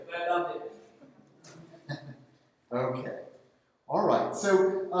Okay. All right.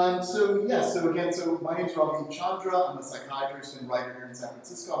 So my name's Ravi Chandra. I'm a psychiatrist and writer here in San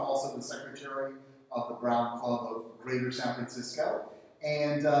Francisco. I'm also the secretary of the Brown Club of Greater San Francisco.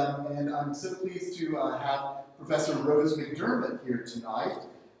 And I'm so pleased to have Professor Rose McDermott here tonight.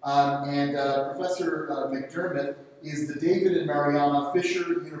 Professor McDermott is the David and Mariana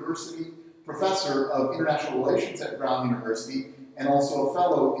Fisher University Professor of International Relations at Brown University and also a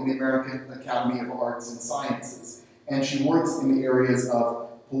fellow in the American Academy of Arts and Sciences. And she works in the areas of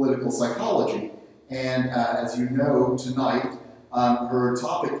political psychology. And as you know tonight, her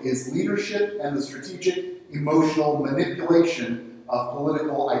topic is leadership and the strategic emotional manipulation of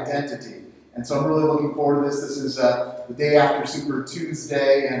political identity. And so I'm really looking forward to this. This is the day after Super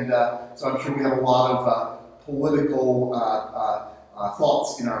Tuesday, and so I'm sure we have a lot of political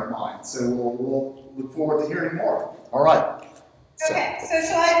thoughts in our minds. So we'll look forward to hearing more. All right. Okay, so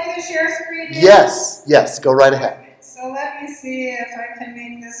shall I do the share screen? Yes, go right ahead. Okay, so let me see if I can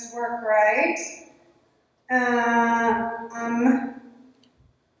make this work right.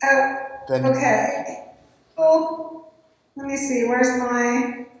 Okay. Cool. Let me see, where's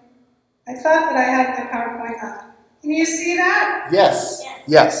my... I thought that I had my PowerPoint up. Can you see that? Yes.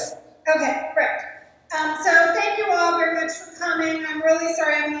 Okay, great. So thank you all very much for coming. I'm really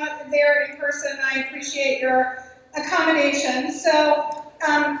sorry I'm not there in person. I appreciate your accommodation. So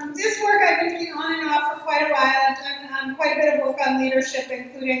this work I've been doing on and off for quite a while. I've done quite a bit of work on leadership,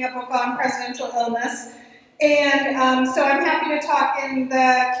 including a book on presidential illness. And so I'm happy to talk in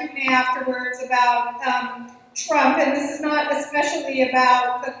the Q&A afterwards about Trump. And this is not especially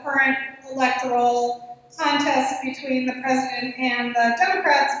about the current electoral contest between the president and the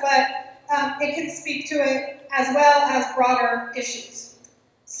Democrats, but it can speak to it as well as broader issues.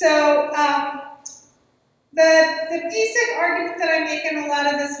 So the basic argument that I make in a lot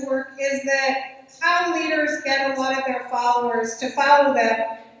of this work is that how leaders get a lot of their followers to follow them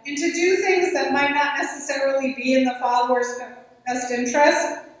and to do things that might not necessarily be in the followers' best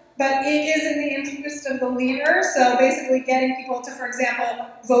interest, but it is in the interest of the leader. So basically getting people to, for example,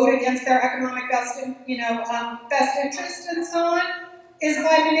 vote against their economic best interest and so on, is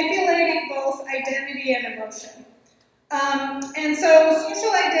by manipulating both identity and emotion. And so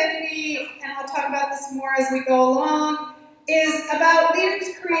social identity, and I'll talk about this more as we go along, is about leaders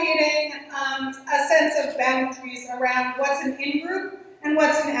creating a sense of boundaries around what's an in-group and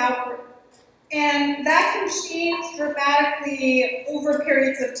what's an out-group. And that can change dramatically over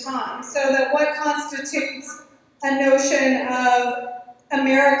periods of time, so that what constitutes a notion of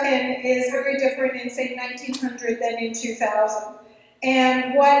American is very different in, say, 1900 than in 2000.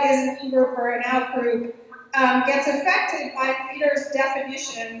 And what is an in-group or an out-group gets affected by leaders'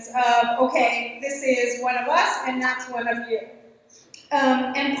 definitions of, okay, this is one of us and that's one of you.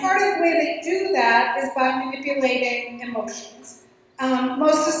 And part of the way they do that is by manipulating emotions.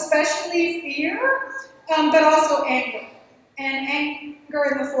 Most especially fear, but also anger. And anger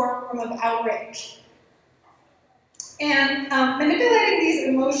in the form of outrage. And manipulating these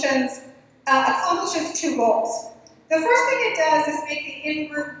emotions accomplishes two goals. The first thing it does is make the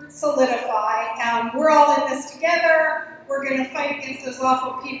in-group solidify. We're all in this together. We're going to fight against those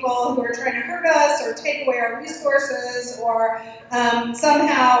awful people who are trying to hurt us or take away our resources or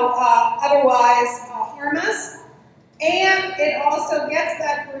somehow otherwise harm us. And it also gets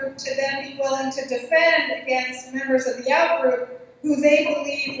that group to then be willing to defend against members of the out-group who they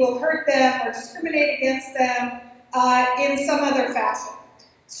believe will hurt them or discriminate against them in some other fashion.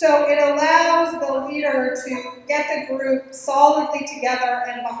 So it allows the leader to get the group solidly together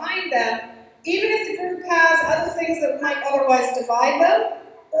and behind them, even if the group has other things that might otherwise divide them,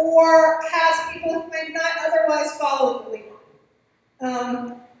 or has people who might not otherwise follow the leader.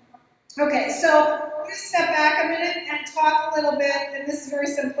 Okay, so we're going to step back a minute and talk a little bit, and this is very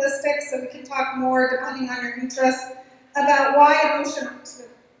simplistic, so we can talk more depending on your interest, about why emotion works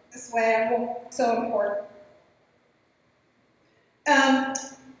this way and why it's so important.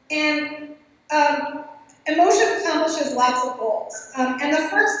 Emotion accomplishes lots of goals. And the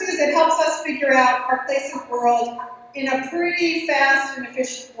first is it helps us figure out our place in the world in a pretty fast and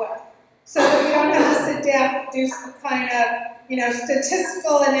efficient way. So that we don't have to sit down and do some kind of,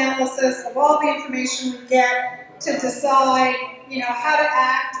 statistical analysis of all the information we get to decide, how to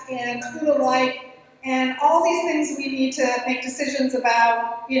act and who to like, and all these things we need to make decisions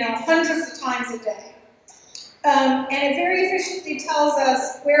about, hundreds of times a day. And it very efficiently tells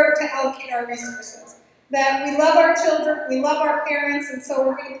us where to allocate our resources. That we love our children, we love our parents, and so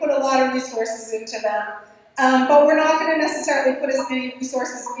we're going to put a lot of resources into them. But we're not going to necessarily put as many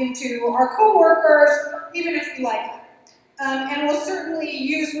resources into our coworkers, even if we like them. and will certainly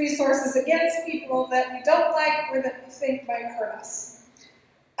use resources against people that we don't like or that we think might hurt us.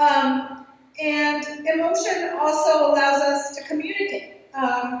 And emotion also allows us to communicate.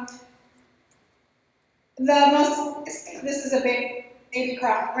 This is a big baby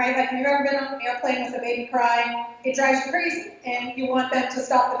crying, right? Like, if you've ever been on an airplane with a baby crying, it drives you crazy, and you want them to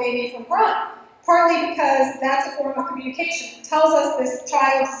stop the baby from crying. Partly because that's a form of communication. It tells us this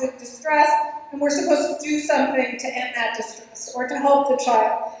child is in distress, and we're supposed to do something to end that distress, or to help the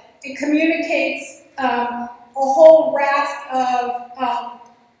child. It communicates a whole raft of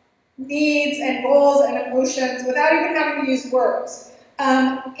needs and goals and emotions without even having to use words.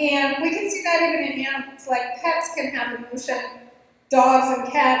 And we can see that even in animals, like pets can have emotion, dogs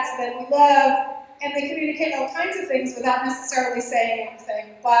and cats that we love, and they communicate all kinds of things without necessarily saying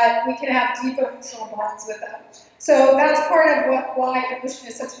anything, but we can have deep emotional bonds with them. So that's part of why emotion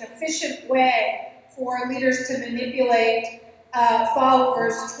is such an efficient way for leaders to manipulate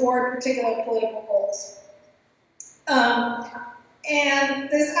followers toward particular political goals. And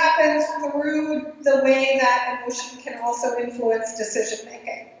this happens through the way that emotion can also influence decision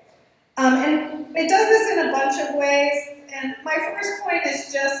making. And it does this in a bunch of ways. And my first point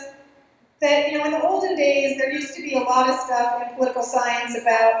is just that, in the olden days, there used to be a lot of stuff in political science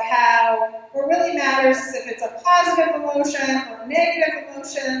about how what really matters is if it's a positive emotion or a negative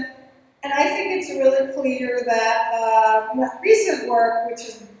emotion. And I think it's really clear that more recent work, which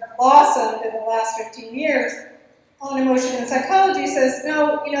has blossomed in the last 15 years, on emotion and psychology says,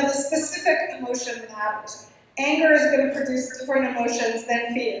 no, the specific emotion matters. Anger is going to produce different emotions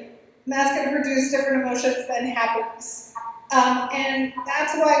than fear. And that's going to produce different emotions than happiness. And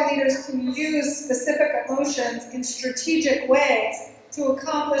that's why leaders can use specific emotions in strategic ways to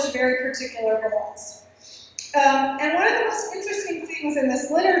accomplish very particular goals. And one of the most interesting things in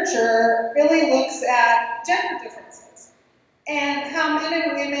this literature really looks at gender differences and how men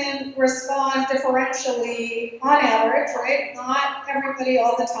and women respond differentially on average, right? Not everybody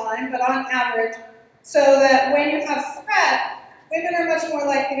all the time, but on average, so that when you have threat, women are much more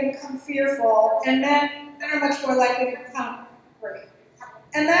likely to become fearful, and men are much more likely to become angry.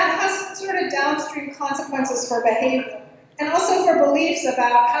 And that has sort of downstream consequences for behavior, and also for beliefs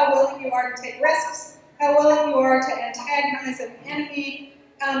about how willing you are to take risks, how willing you are to antagonize an enemy,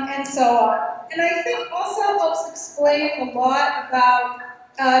 and so on. And I think also helps explain a lot about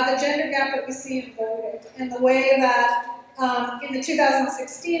the gender gap that we see in voting, and the way that in the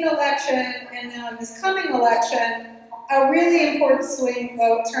 2016 election and now in this coming election, a really important swing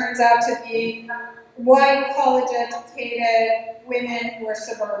vote turns out to be white, college-educated women who are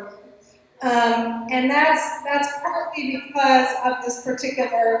suburban. And that's partly because of this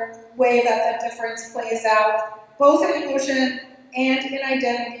particular way that the difference plays out, both in emotion and in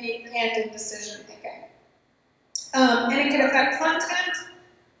identity and in decision making. And it can affect content,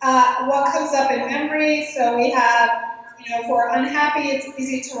 what comes up in memory. So we have, if we're unhappy, it's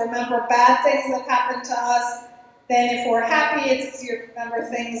easy to remember bad things that happened to us. Then if we're happy, it's easier to remember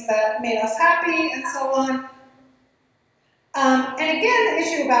things that made us happy, and so on. And again, the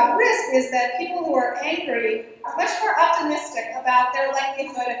issue about risk is that people who are angry are much more optimistic about their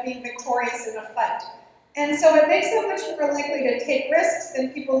likelihood of being victorious in a fight. And so it makes them much more likely to take risks than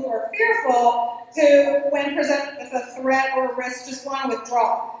people who are fearful, who, when presented with a threat or a risk, just want to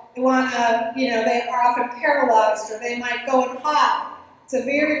withdraw. They want to, they are often paralyzed, or they might go and hide. It's a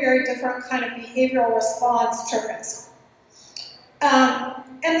very, very different kind of behavioral response to risk.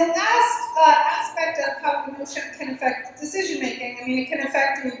 And the last aspect of how emotion can affect decision making, it can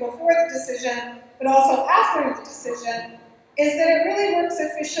affect you before the decision, but also after the decision, is that it really works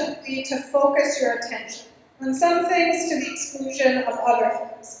efficiently to focus your attention on some things to the exclusion of other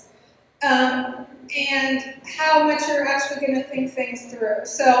things. And how much you're actually going to think things through.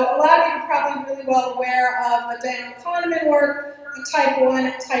 So a lot of you are probably really well aware of the Daniel Kahneman work, the type 1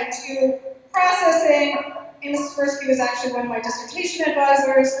 and type 2 processing. Amos Tversky was actually one of my dissertation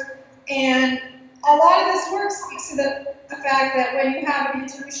advisors. And a lot of this work speaks to the fact that when you have an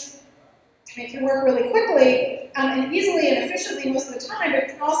intuition, it can work really quickly and easily and efficiently most of the time, but it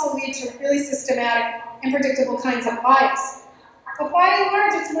can also lead to really systematic and predictable kinds of bias. But by and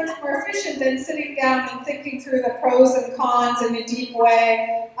large, it's much more efficient than sitting down and thinking through the pros and cons in a deep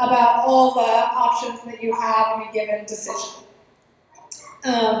way about all the options that you have in a given decision.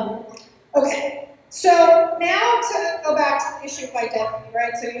 Okay, so now to go back to the issue of identity,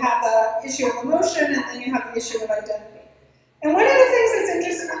 right? So you have the issue of emotion, and then you have the issue of identity. And one of the things that's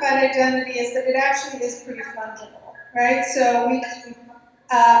interesting about identity is that it actually is pretty fungible, right? So we can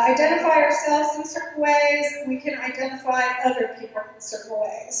identify ourselves in certain ways, we can identify other people in certain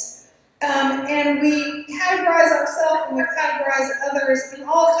ways. And we categorize ourselves and we categorize others in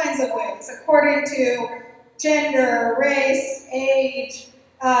all kinds of ways, according to gender, race, age,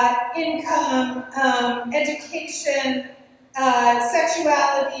 income, education,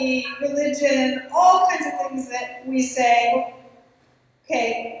 sexuality, religion, all kinds of things that we say,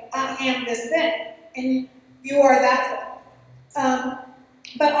 okay, I am this thing, and you are that thing.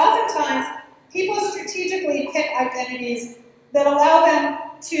 But oftentimes, people strategically pick identities that allow them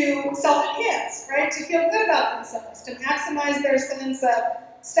to self-enhance, right? To feel good about themselves, to maximize their sense of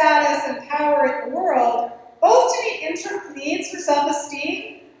status and power in the world, both to meet internal needs for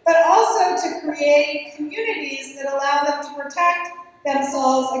self-esteem, but also to create communities that allow them to protect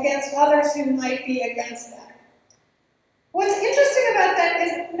themselves against others who might be against them. What's interesting about that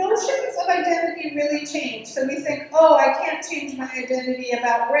is notions of identity really change. So we think, oh, I can't change my identity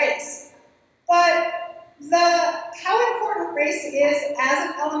about race. But how important race is as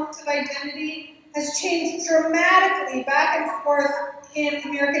an element of identity has changed dramatically back and forth in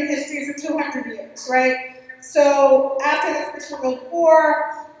American history for 200 years, right? So after the First World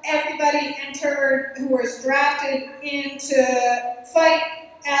War, everybody entered who was drafted in to fight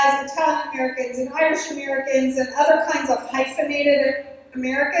as Italian Americans and Irish Americans and other kinds of hyphenated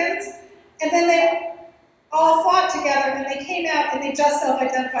Americans. And then they all fought together and they came out and they just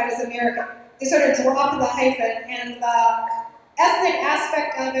self-identified as American. They sort of dropped the hyphen, and the ethnic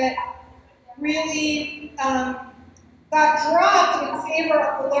aspect of it really got dropped in favor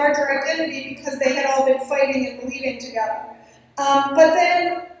of the larger identity because they had all been fighting and believing together. But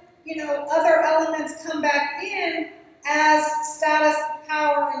then, other elements come back in as status,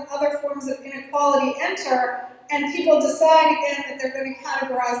 power, and other forms of inequality enter, and people decide again that they're going to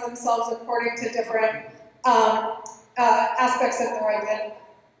categorize themselves according to different aspects of their identity.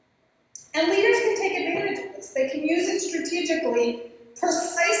 And leaders can take advantage of this. They can use it strategically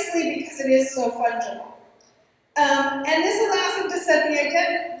precisely because it is so fungible. And this allows them to set the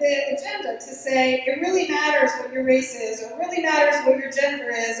agenda to say, it really matters what your race is, or it really matters what your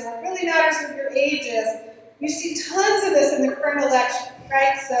gender is, or it really matters what your age is. You see tons of this in the current election,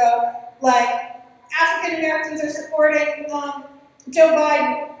 right? So, like, African Americans are supporting Joe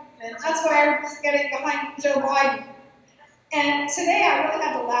Biden, and that's why everyone's getting behind Joe Biden. And today I really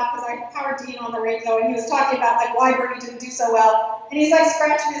had to laugh because I heard Dean on the radio, and he was talking about like why Bernie didn't do so well, and he's like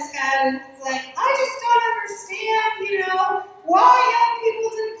scratching his head, and he's like, I just don't understand, why young people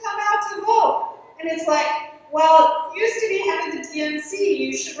didn't come out to vote. And it's like, well, you used to be head of the DNC.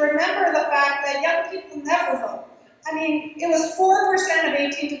 You should remember the fact that young people never vote. I mean, it was 4% of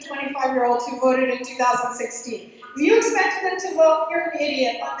 18 to 25-year-olds who voted in 2016. If you expect them to vote, you're an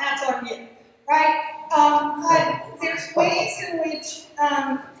idiot, and that's on you, right? But there's ways in which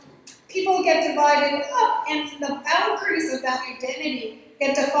people get divided up, and the boundaries of that identity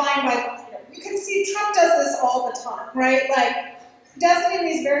get defined by the leader. You can see Trump does this all the time, right? Like, he does it in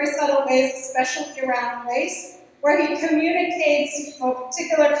these very subtle ways, especially around race, where he communicates a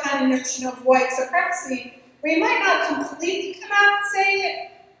particular kind of notion of white supremacy, where he might not completely come out and say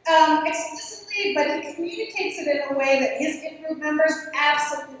it explicitly, but he communicates it in a way that his in-group members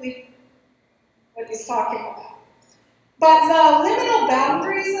absolutely what he's talking about. But the liminal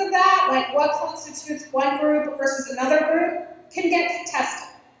boundaries of that, like what constitutes one group versus another group, can get contested,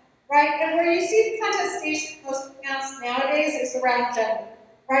 right? And where you see the contestation most pronounced nowadays is around gender,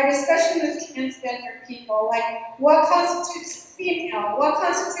 right? Especially with transgender people, like what constitutes female, what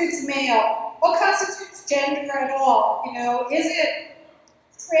constitutes male, what constitutes gender at all? Is it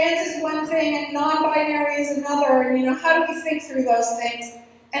trans is one thing and non-binary is another? And how do we think through those things?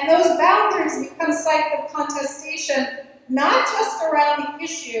 And those boundaries become site of contestation, not just around the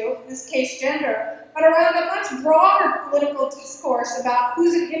issue, in this case gender, but around a much broader political discourse about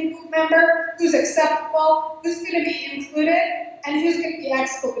who's an in-group member, who's acceptable, who's going to be included, and who's going to be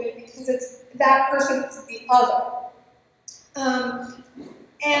excluded because it's that person is the other.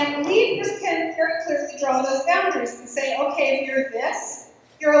 And leaders can very clearly draw those boundaries and say, okay, if you're this,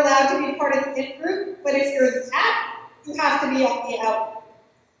 you're allowed to be part of the in-group, but if you're that, you have to be on the out.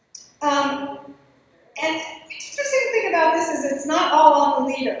 And the interesting thing about this is it's not all on the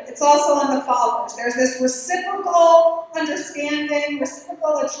leader, it's also on the followers. There's this reciprocal understanding,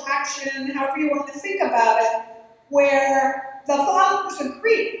 reciprocal attraction, however you want to think about it, where the followers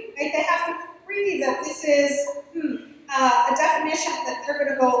agree, right? They have to agree that this is a definition that they're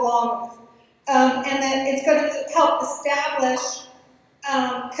going to go along with, and that it's going to help establish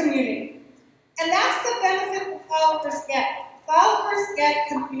community. And that's the benefit the followers get. Followers get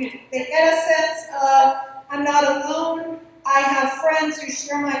community. They get a sense of, I'm not alone, I have friends who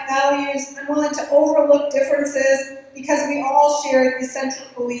share my values. I'm willing to overlook differences because we all share these central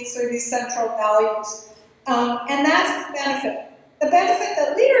beliefs or these central values. And that's the benefit. The benefit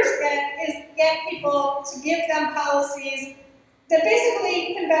that leaders get is get people to give them policies that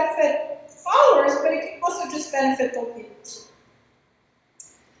basically can benefit followers, but it can also just benefit the leaders.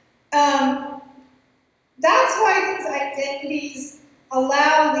 That's why these identities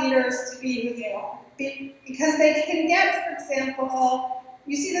allow leaders to be who they are. Because they can get, for example,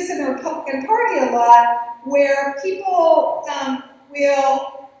 you see this in the Republican Party a lot, where people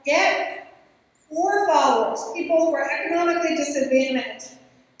will get for followers, people who are economically disadvantaged,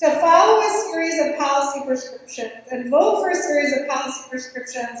 to follow a series of policy prescriptions and vote for a series of policy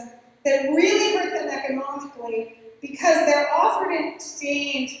prescriptions that really hurt them economically because they're offered in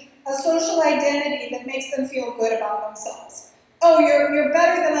exchange a social identity that makes them feel good about themselves. Oh, you're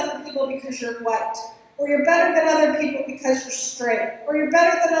better than other people because you're white, or you're better than other people because you're straight, or you're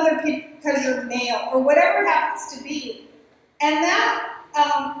better than other people because you're male, or whatever it happens to be. And that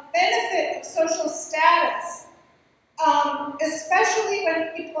benefit of social status, especially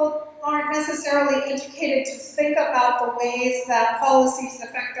when people aren't necessarily educated to think about the ways that policies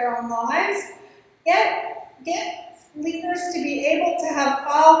affect their own lives, get leaders to be able to have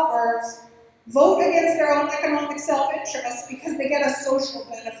followers vote against their own economic self-interest because they get a social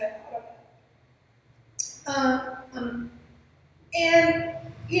benefit out of it. And,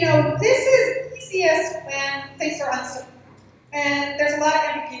 this is easiest when things are uncertain. And there's a lot of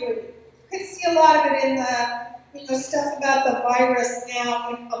ambiguity. You can see a lot of it in the, stuff about the virus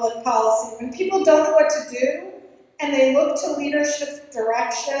now in public policy. When people don't know what to do, and they look to leadership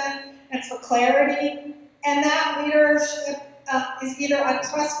direction and for clarity, and that leadership is either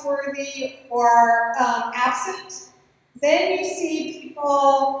untrustworthy or absent, then you see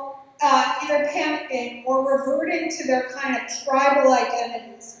people either panicking or reverting to their kind of tribal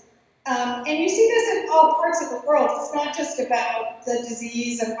identities. And you see this in all parts of the world. It's not just about the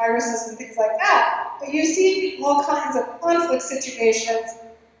disease and viruses and things like that, but you see all kinds of conflict situations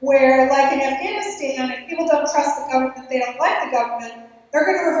where, like in Afghanistan, if people don't trust the government, they don't like the government, they're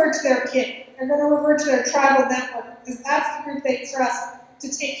going to revert to their king. They're going to revert to their tribal network because that's the group they trust to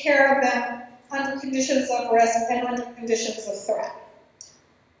take care of them under conditions of risk and under conditions of threat.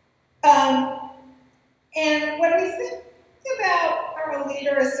 And when we think about are a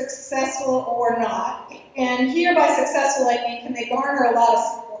leader is successful or not, and here by successful I mean can they garner a lot of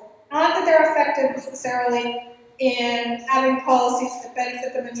support? Not that they're effective necessarily in having policies that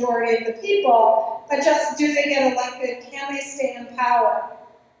benefit the majority of the people, but just do they get elected? Can they stay in power?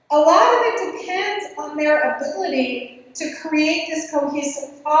 A lot of it depends on their ability to create this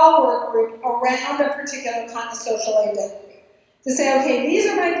cohesive follower group around a particular kind of social identity. To say, okay, these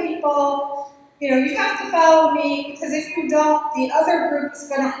are my people, you have to follow me because if you don't, the other group is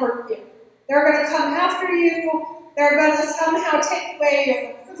going to hurt you. They're going to come after you. They're going to somehow take away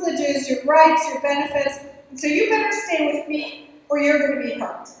your privileges, your rights, your benefits. And so you better stay with me or you're going to be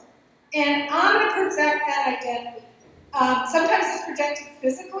hurt. And I'm going to project that identity. Sometimes it's projected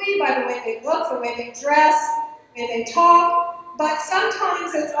physically by the way they look, the way they dress, the way they talk, but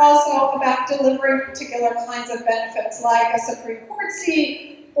sometimes it's also about delivering particular kinds of benefits, like a Supreme Court seat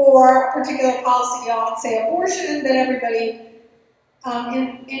or a particular policy on, say, abortion that everybody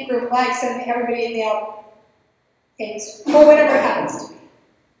in group likes and everybody in the out hates, or whatever it happens to be.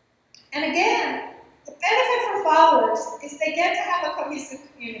 And again, the benefit for followers is they get to have a cohesive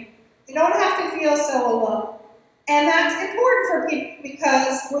community. They don't have to feel so alone. And that's important for people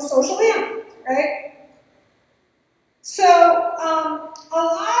because we're social animals, right? So a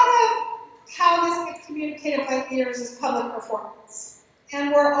lot of how this gets communicated by leaders is public performance.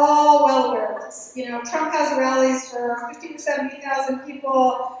 And we're all well aware of this. Trump has rallies for 50 or 70,000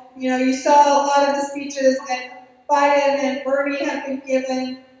 people. You saw a lot of the speeches that Biden and Bernie have been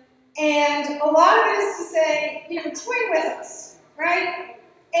given. And a lot of it is to say, join with us, right?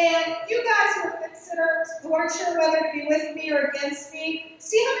 And you guys who are considerers, who aren't sure whether to be with me or against me,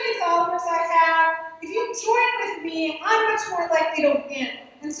 see how many followers I have? If you join with me, I'm much more likely to win.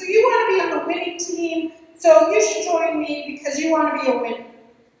 And so you want to be on the winning team, so you should join me because you want to be a winner,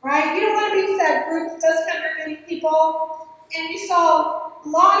 right? You don't want to be with that group that doesn't have very many people. And you saw a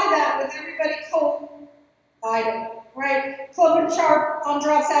lot of that with everybody co-Biden, right? Klobuchar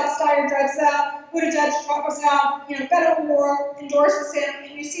drops out, Steyer drops out, Buttigieg drops out, Beto O'Rourke endorses him,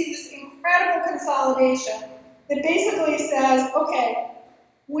 and you see this incredible consolidation that basically says, okay,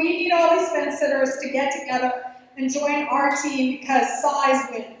 we need all these fence-sitters to get together and join our team because size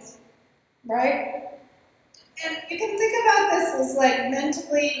wins, right? And you can think about this as like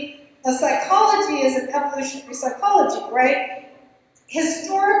mentally Now, psychology is an evolutionary psychology, right?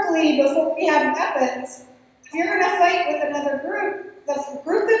 Historically, before we had weapons, if you're going to fight with another group, the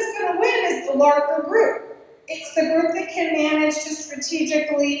group that's going to win is the larger group. It's the group that can manage to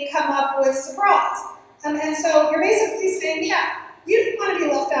strategically come up with surprise. And so you're basically saying, yeah, you don't want to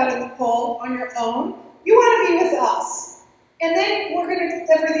be left out in the cold on your own. You want to be with us. And then we're going to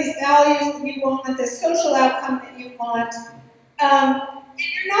deliver these values that you want, this social outcome that you want. And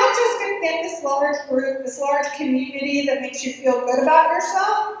you're not just going to get this large group, this large community that makes you feel good about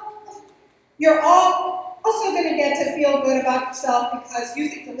yourself. You're also going to get to feel good about yourself because you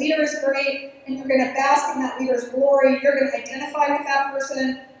think the leader is great and you're going to bask in that leader's glory. You're going to identify with that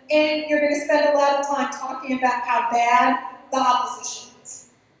person and you're going to spend a lot of time talking about how bad the opposition is.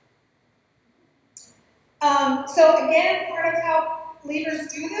 So again, part of how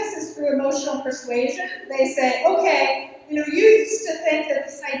leaders do this is through emotional persuasion. They say, okay, you used to think that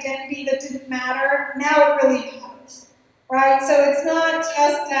this identity that didn't matter, now it really matters, right? So it's not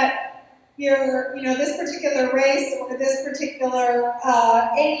just that you're, this particular race or this particular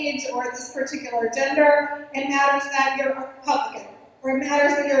age or this particular gender. It matters that you're a Republican or it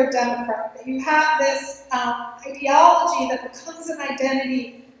matters that you're a Democrat. That you have this ideology that becomes an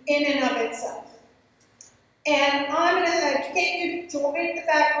identity in and of itself. And I'm going to get you to join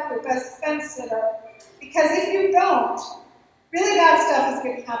that group as a fence sitter because if you don't, really bad stuff is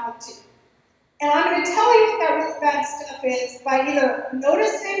going to happen to you. And I'm going to tell you what that really bad stuff is by either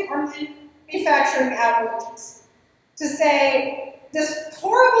noticing or manufacturing outrages. To say, this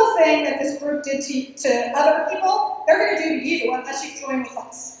horrible thing that this group did to other people, they're going to do to you unless you join with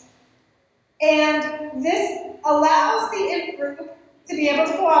us. And this allows the in-group to be able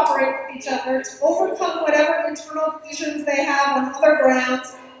to cooperate with each other, to overcome whatever internal divisions they have on other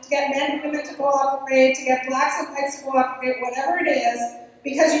grounds, to get men and women to cooperate, to get blacks and whites to cooperate, whatever it is,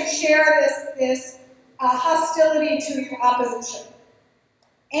 because you share this hostility to your opposition.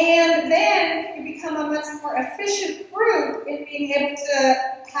 And then you become a much more efficient group in being able to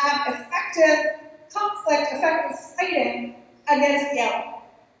have effective conflict, effective fighting against the enemy.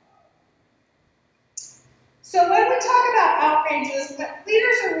 So when we talk about outrages, what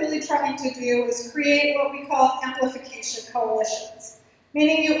leaders are really trying to do is create what we call amplification coalitions.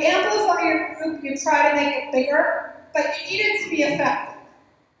 Meaning you amplify your group, you try to make it bigger, but you need it to be effective.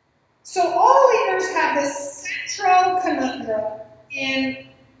 So all leaders have this central conundrum in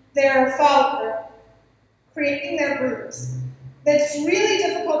their follow group, creating their groups, that's really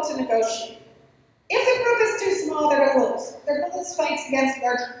difficult to negotiate. If the group is too small, they're going to lose. They're going to lose fights against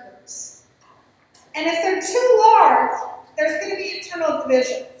larger groups. And if they're too large, there's going to be internal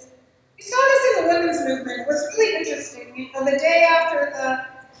divisions. We saw this in the women's movement. It was really interesting. The day after the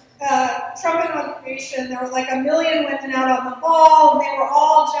Trump inauguration, there were like 1 million women out on the mall, and they were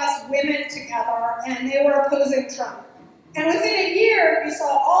all just women together, and they were opposing Trump. And within a year, you saw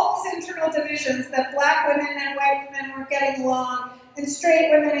all these internal divisions that black women and white women weren't getting along, and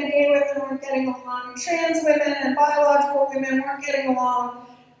straight women and gay women weren't getting along, and trans women and biological women weren't getting along.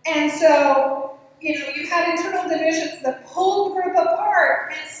 And so, you had internal divisions that pulled the group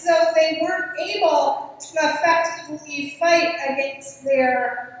apart, and so they weren't able to effectively fight against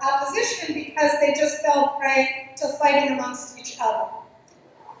their opposition because they just fell prey to fighting amongst each other.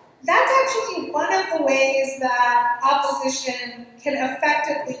 That's actually one of the ways that opposition can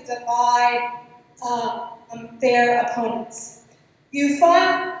effectively divide their opponents. You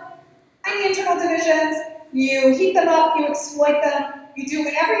find the internal divisions, you heat them up, you exploit them, you do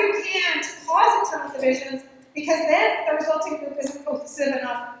whatever you can to cause internal divisions because then the resulting group isn't cohesive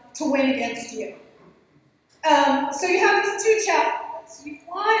enough to win against you. So you have these two challenges. You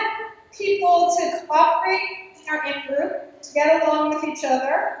want people to cooperate in our in-group, to get along with each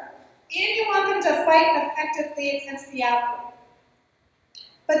other, and you want them to fight effectively against the out-group.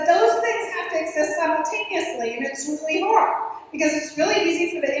 But those things have to exist simultaneously, and it's really hard, because it's really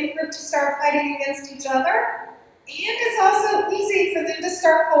easy for the in-group to start fighting against each other, and it's also easy for them to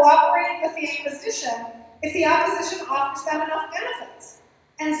start cooperating with the opposition if the opposition offers them enough benefits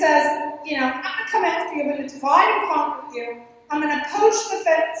and says, I'm going to come after you, I'm going to divide and conquer you, I'm going to poach the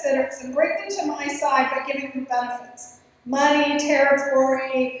fence sitters and bring them to my side by giving them benefits. Money,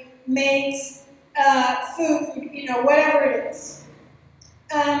 territory, mates, food, whatever it is.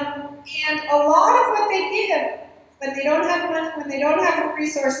 And a lot of what they give when they don't have money, when they don't have the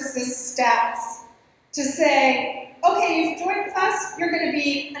resources, is status. To say, okay, you've joined with us, you're going to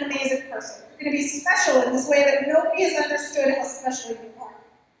be an amazing person. You're going to be special in this way that nobody has understood how special you are.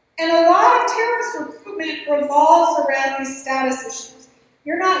 And a lot of terrorist recruitment revolves around these status issues.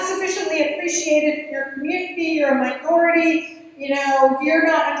 You're not sufficiently appreciated in your community, you're a minority, you're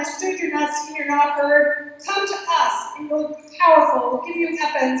not understood, you're not seen, you're not heard, come to us and we'll be powerful. We'll give you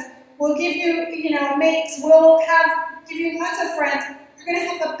weapons. We'll give you, mates. We'll give you lots of friends. You're going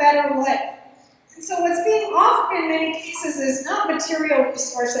to have a better life. And so what's being offered in many cases is not material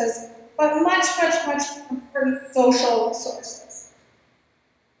resources, but much, much, much important social resources.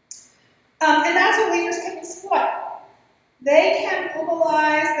 And that's what leaders can exploit. They can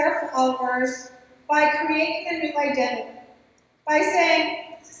mobilize their followers by creating a new identity. By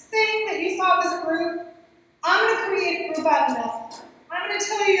saying, this thing that you thought was a group, I'm going to create a group out of nothing. I'm going to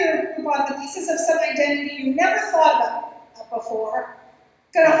tell you you're a group on the basis of some identity you never thought about before.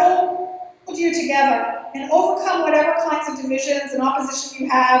 It's going to hold you together and overcome whatever kinds of divisions and opposition you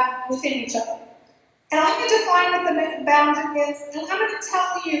have within each other. And I'm going to define what the boundary is, and I'm going to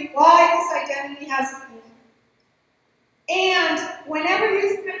tell you why this identity has a meaning. And whenever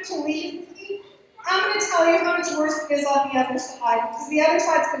you think to leave me, I'm going to tell you how much worse it is on the other side, because the other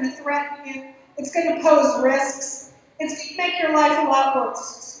side's going to threaten you, it's going to pose risks, it's going to make your life a lot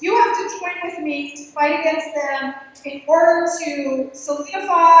worse. You have to join with me to fight against them in order to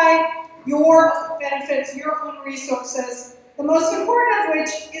solidify your own benefits, your own resources, the most important of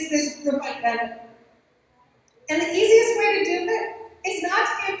which is this group identity. And the easiest way to do it is not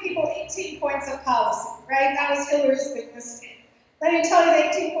to give people 18 points of policy, right? That was Hillary's big mistake. Let me tell you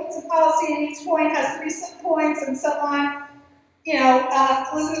the 18 points of policy, and each point has 3 sub-points and so on.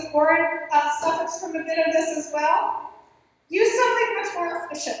 Elizabeth Warren suffers from a bit of this as well. Use something much more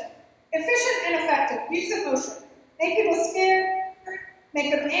efficient and effective. Use emotion. Make people scared,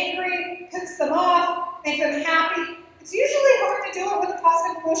 make them angry, piss them off, make them happy. It's usually hard to do it with a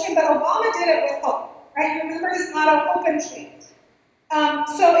positive emotion, but Obama did it with hope, right? You remember his motto, hope and change.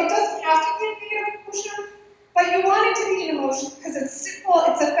 So it doesn't have to be a negative emotion, but you want it to be an emotion because it's simple,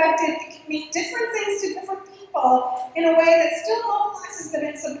 it's effective, it can mean different things to different people in a way that still mobilizes them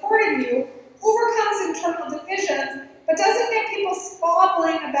in support of you, overcomes internal divisions, but doesn't get people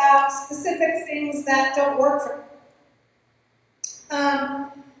squabbling about specific things that don't work for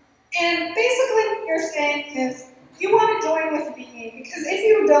them. And basically what you're saying is, you want to join with me, because if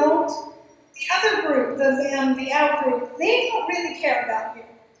you don't, the other group, the out group, they don't really care about you.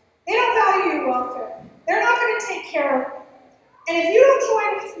 They don't value your welfare. They're not going to take care of you. And if you don't join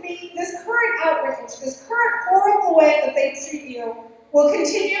with me, this current outrage, this current horrible way that they treat you will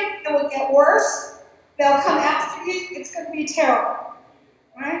continue, it will get worse, they'll come after you, it's going to be terrible,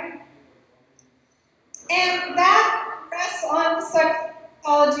 right? And that rests on the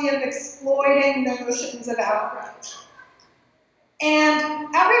psychology of exploiting the notions of outrage.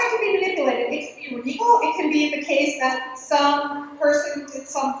 And outrage can be manipulated. It can be real. It can be the case that some person did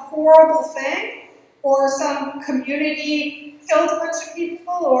some horrible thing, or some community killed a bunch of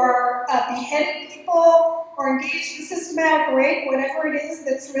people, or beheaded people, or engaged in systematic rape, whatever it is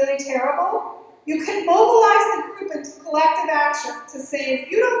that's really terrible. You can mobilize the group into collective action to say,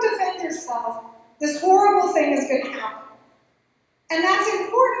 if you don't defend yourself, this horrible thing is going to happen. And that's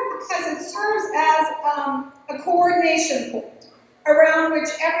important because it serves as a coordination point around which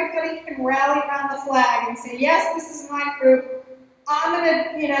everybody can rally around the flag and say, yes, this is my group. I'm going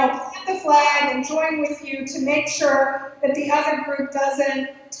to, plant the flag and join with you to make sure that the other group doesn't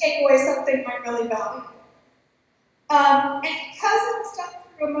take away something I really value. And because it's done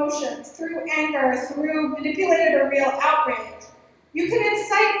through emotions, through anger, through manipulated or real outrage, you can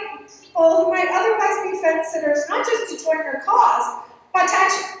incite people who might otherwise be fence-sitters not just to join your cause, but to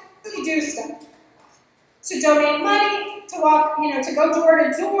actually do stuff. To donate money, to walk, to go door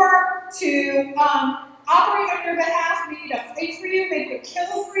to door, to operate on your behalf, maybe to fight for you, maybe to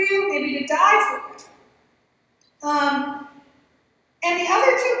kill for you, maybe to die for you. And the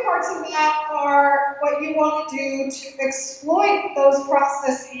other two parts of that are what you want to do to exploit those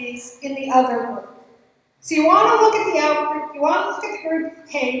processes in the other group. So you want to look at the out group, you want to look at the group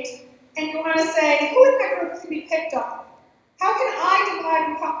you hate, and you want to say, who in that group can be picked on? How can I divide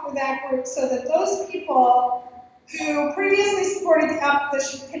and conquer that group so that those people who previously supported the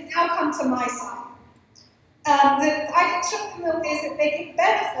opposition can now come to my side? That I can show them the ways that they can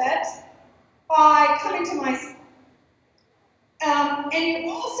benefit by coming to my side. And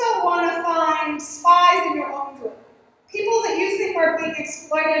you also want to find spies in your own group. People that you think are being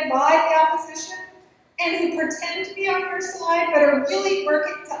exploited by the opposition and who pretend to be on your side but are really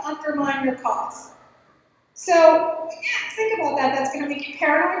working to undermine your cause. So, again, think about that. That's going to make you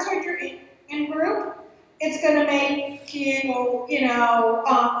paranoid toward your in-group. It's going to make you,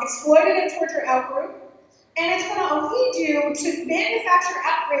 exploited toward your out-group. And it's going to lead you to manufacture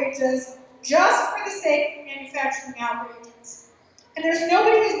outrages just for the sake of manufacturing outrages. And there's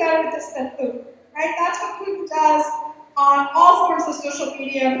nobody who's better at this than Putin, right? That's what Putin does. on all forms of social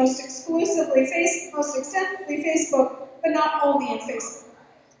media, most extensively Facebook, but not only in Facebook.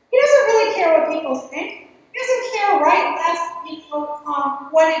 He doesn't really care what people think. He doesn't care right, left,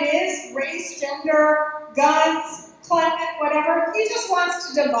 what it is, race, gender, guns, climate, whatever. He just wants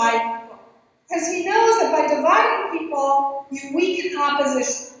to divide people. Because he knows that by dividing people, you weaken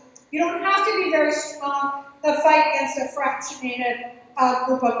opposition. You don't have to be very strong to fight against a fractionated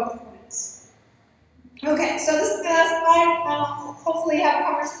group of opponents. Okay, so this is the last slide. I'll hopefully have a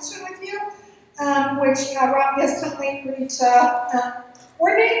conversation with you, which Ravi has kindly agreed to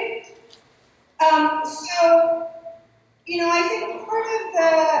coordinate. So, I think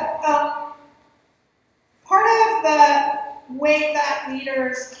part of the way that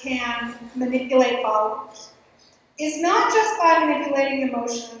leaders can manipulate followers is not just by manipulating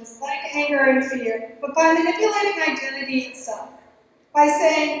emotions like anger and fear, but by manipulating identity itself. By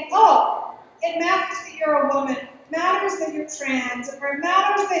saying, oh, it matters that you're a woman, it matters that you're trans, or it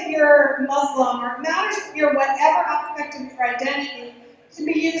matters that you're Muslim, or it matters that you're whatever aspect of your identity can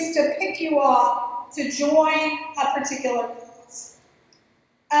be used to pick you off to join a particular cause.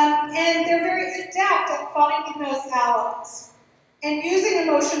 And they're very adept at finding those allies and using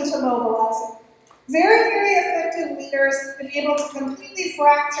emotion to mobilize them. Very, very effective leaders have been able to completely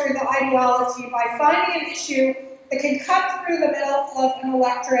fracture the ideology by finding an issue that can cut through the middle of an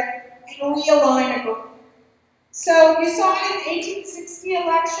electorate and realign a group. So you saw it in the 1860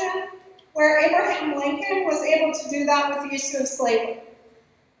 election where Abraham Lincoln was able to do that with the issue of slavery.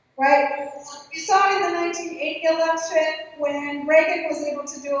 Right? You saw it in the 1980 election when Reagan was able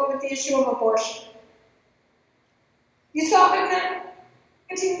to do it with the issue of abortion. You saw it in the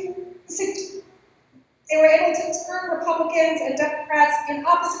 1960s. They were able to turn Republicans and Democrats in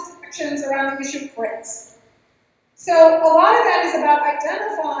opposite directions around the issue of race. So a lot of that is about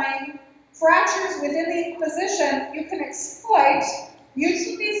identifying fractures within the opposition you can exploit,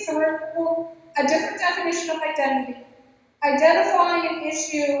 usually through a different definition of identity, identifying an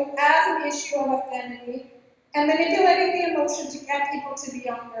issue as an issue of identity, and manipulating the emotion to get people to be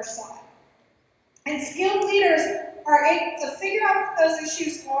on your side. And skilled leaders are able to figure out what those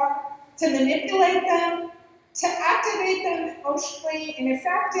issues are, to manipulate them, to activate them emotionally in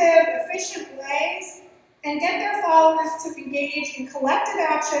effective, efficient ways, and get their followers to engage in collective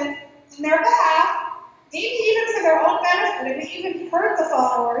action on their behalf, maybe even for their own benefit. It may even hurt the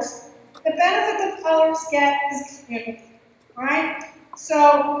followers. The benefit the followers get is community, right?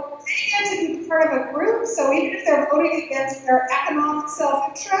 So they get to be part of a group, so even if they're voting against their economic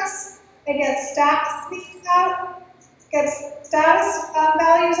self-interest, they get status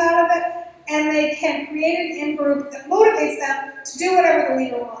values out of it, and they can create an in-group that motivates them to do whatever the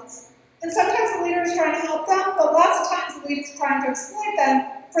leader wants. And sometimes the leader is trying to help them, but lots of times the leader is trying to exploit them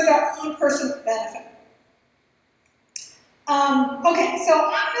for their own personal benefit. Okay, so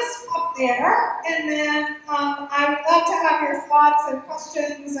I'm going to stop there, and then I would love to have your thoughts and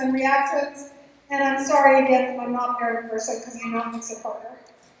questions and reactions, and I'm sorry again if I'm not there in person, because I know it makes it harder.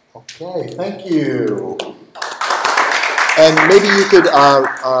 Okay, thank you. And maybe you could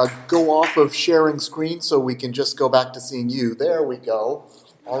go off of sharing screen so we can just go back to seeing you. There we go.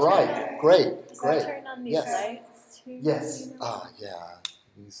 All right, great, great. Turn on these Yes. lights too. Yes. Yeah.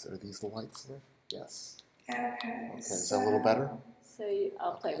 Are these the lights there? Yes. Okay. Is that a little better? So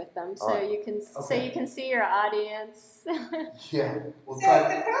I'll play with them, so Alright. you can Okay. so you can see your audience. Yeah. We'll So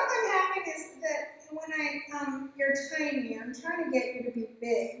try. the problem I'm having is that when you're tiny, I'm trying to get you to be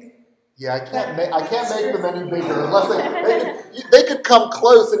big. Yeah, I can't make them any bigger unless they could come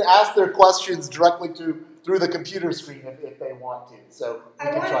close and ask their questions directly through the computer screen if they want to. So we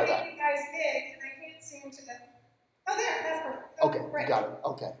I can want try to that. make you guys big, and I can't seem to. Oh, there, that's perfect. Okay, Right. you got it.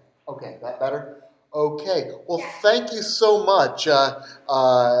 Okay, that better? Okay, well, Yeah. thank you so much.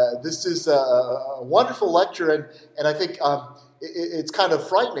 This is a wonderful lecture, and I think it's kind of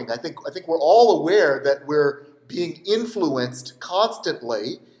frightening. I think we're all aware that we're being influenced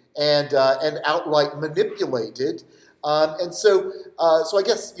constantly and outright manipulated. And so I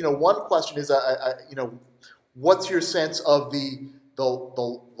guess one question is what's your sense of the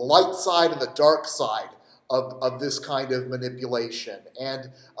light side and the dark side of this kind of manipulation?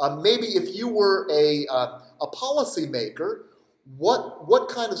 And maybe if you were a policymaker, what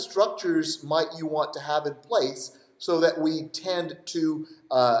kind of structures might you want to have in place so that we tend to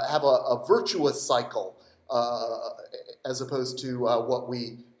have a virtuous cycle as opposed to what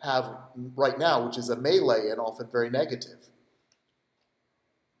we have right now, which is a melee and often very negative?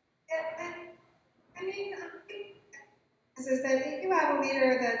 I mean, is that if you have a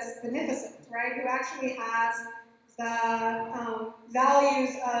leader that's beneficent, right, who actually has the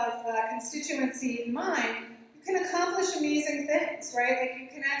values of the constituency in mind, you can accomplish amazing things, right? Like you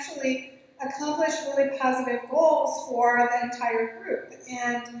can actually accomplish really positive goals for the entire group.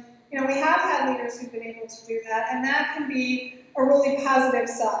 And, we have had leaders who've been able to do that, and that can be a really positive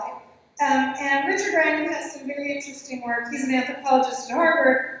side. And Richard Wrangham has some very interesting work. He's an anthropologist at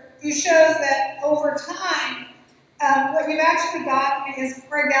Harvard who shows that over time, what you've actually gotten is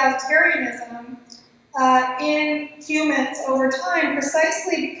more egalitarianism in humans over time,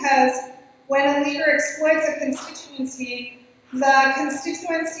 precisely because when a leader exploits a constituency, the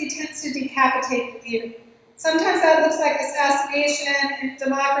constituency tends to decapitate the leader. Sometimes that looks like assassination. In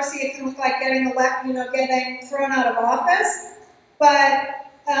democracy, it can look like getting getting thrown out of office.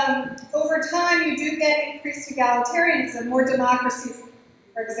 But over time, you do get increased egalitarianism, more democracy,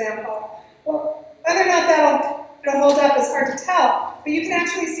 for example. Well, whether or not that'll hold up is hard to tell, but you can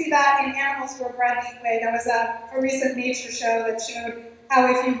actually see that in animals who are bred this way. There was a recent nature show that showed how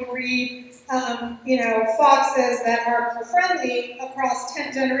if you breed, foxes that are friendly across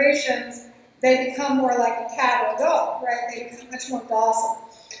 10 generations, they become more like a cat or a dog, right? They become much more docile.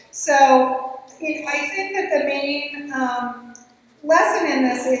 So I think that the main lesson in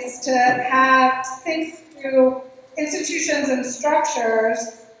this is to think through institutions and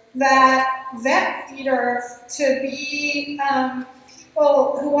structures that vet leaders to be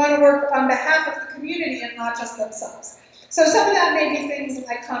people who want to work on behalf of the community and not just themselves. So some of that may be things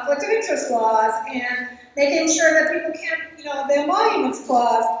like conflict of interest laws and making sure that people can't, the emoluments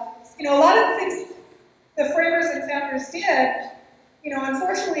clause. A lot of the things the framers and founders did,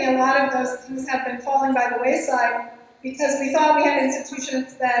 unfortunately a lot of those things have been falling by the wayside because we thought we had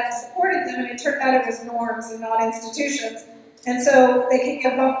institutions that supported them, and it turned out it was norms and not institutions. And so they can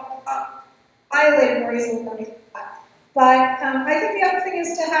get violated more easily than we thought. But I think the other thing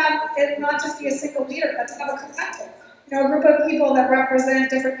is to have it not just be a single leader, but to have a collective. A group of people that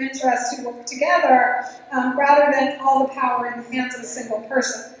represent different interests who work together rather than all the power in the hands of a single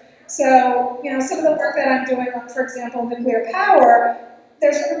person. So, some of the work that I'm doing on, for example, nuclear power,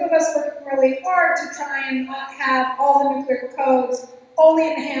 there's a group of us working really hard to try and not have all the nuclear codes only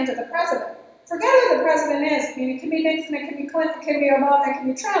in the hands of the president. Forget who the president is. It can be Nixon, it can be Clinton, it can be Obama, it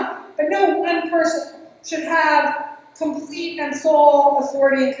can be Trump, but no one person should have complete and sole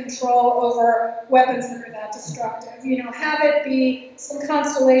authority and control over weapons that are that destructive. Have it be some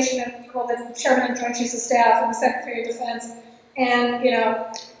constellation of people, the Chairman of the Joint Chiefs of Staff and the Secretary of Defense and,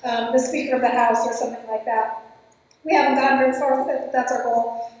 the Speaker of the House or something like that. We haven't gotten very far with it, but that's our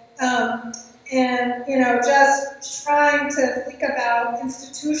goal. Just trying to think about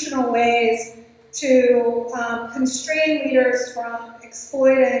institutional ways to constrain leaders from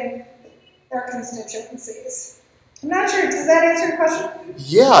exploiting their constituencies. I'm not sure, does that answer your question?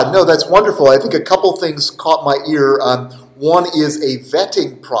 Yeah, no, that's wonderful. I think a couple things caught my ear. One is a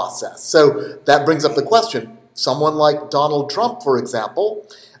vetting process. So that brings up the question, someone like Donald Trump, for example,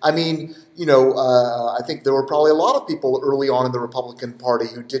 I think there were probably a lot of people early on in the Republican Party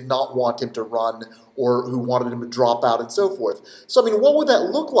who did not want him to run or who wanted him to drop out and so forth. So, what would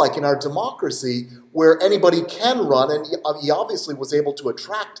that look like in our democracy where anybody can run? And he obviously was able to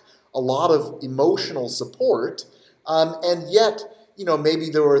attract a lot of emotional support. And yet, maybe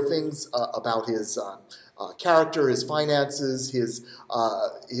there were things about his character, his finances,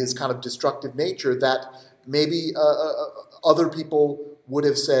 his kind of destructive nature that maybe other people would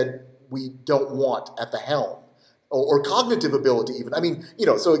have said we don't want at the helm, or cognitive ability even.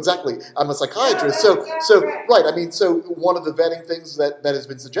 So exactly. I'm a psychiatrist, so right. So one of the vetting things that has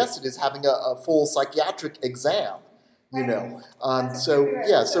been suggested is having a full psychiatric exam.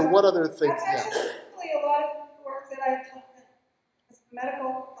 So what other things? That's actually a lot of work that I've done as a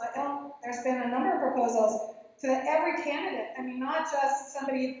medical ilm. There's been a number of proposals to every candidate. Not just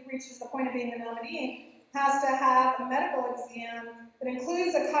somebody who reaches the point of being a nominee has to have a medical exam that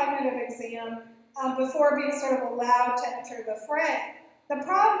includes a cognitive exam before being sort of allowed to enter the fray. The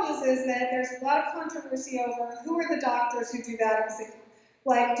problem is that there's a lot of controversy over who are the doctors who do that exam.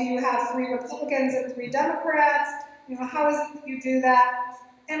 Like, do you have 3 Republicans and 3 Democrats? How is it that you do that?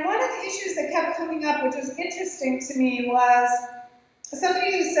 And one of the issues that kept coming up, which was interesting to me, was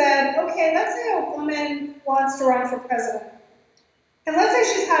somebody who said, okay, let's say a woman wants to run for president. And let's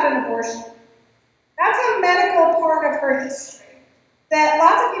say she's had an abortion. That's a medical part of her history that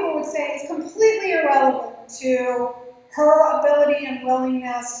lots of people would say is completely irrelevant to her ability and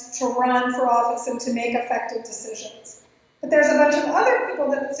willingness to run for office and to make effective decisions. But there's a bunch of other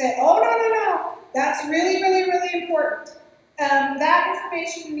people that would say, oh, no, that's really, really, really important. That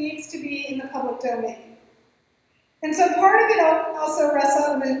information needs to be in the public domain. And so part of it also rests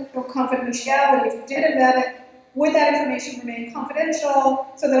on the confidentiality. If you did a vetting, would that information remain confidential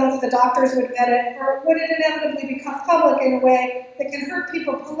so that only the doctors would vet it, or would it inevitably become public in a way that can hurt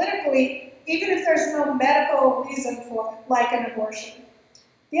people politically, even if there's no medical reason for it, like an abortion?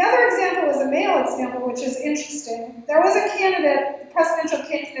 The other example is a male example, which is interesting. There was a candidate, a presidential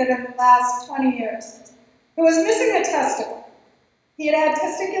candidate in the last 20 years, who was missing a testicle. He had had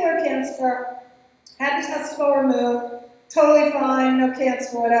testicular cancer, had the testicle removed, totally fine, no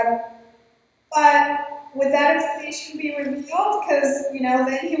cancer, whatever. But would that information be revealed? Because,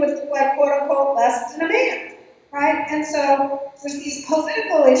 then he would look like, quote unquote, less than a man, right? And so there's these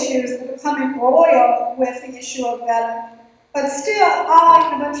political issues that become embroiled with the issue of vetting. But still, I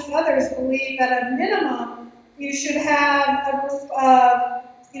and a bunch of others believe that at a minimum, you should have a group of,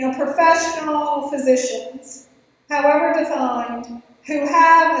 professional physicians, however defined, who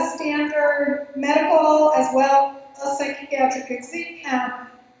have a standard medical as well as psychiatric exam,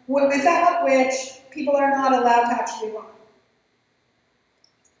 without which people are not allowed to actually run.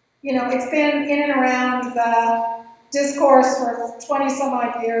 It's been in and around the discourse for 20 some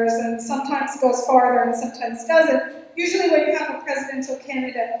odd years, and sometimes goes farther and sometimes doesn't. Usually when you have a presidential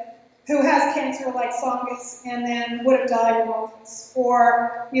candidate who has cancer like fungus and then would have died in office,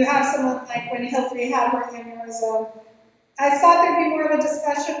 or you have someone like when Hillary had her aneurysm. I thought there'd be more of a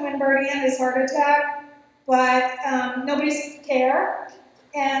discussion when Bernie had his heart attack, but nobody seemed to care.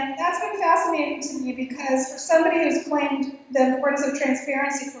 And that's been fascinating to me because for somebody who's claimed the importance of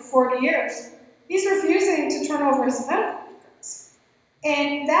transparency for 40 years, he's refusing to turn over his medical records.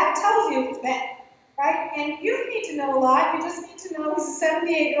 And that tells you it's bad, right? And you don't need to know a lot. You just need to know he's a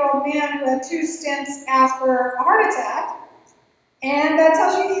 78-year-old man who had 2 stints after a heart attack. And that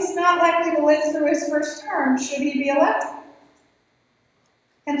tells you he's not likely to live through his first term should he be elected.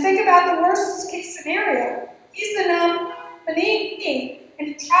 And think about the worst case scenario. He's the nominee, and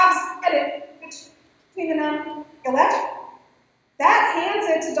he drops credit between the nominee election. That hands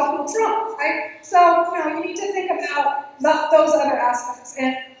it to Donald Trump, right? So, you need to think about those other aspects.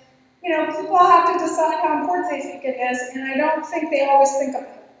 And, people have to decide how important they think it is, and I don't think they always think about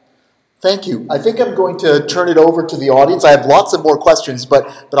it. Thank you. I think I'm going to turn it over to the audience. I have lots of more questions, but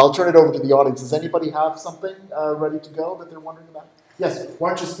I'll turn it over to the audience. Does anybody have something ready to go that they're wondering about? Yes, why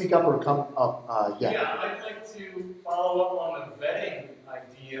don't you speak up or come up? Yeah, I'd like to follow up on the vetting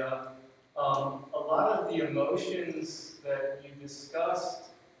idea. A lot of the emotions that you discussed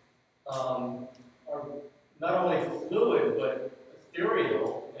are not only fluid, but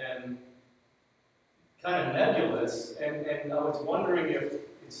ethereal and kind of nebulous. And I was wondering if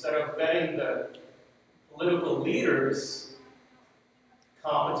instead of vetting the political leaders'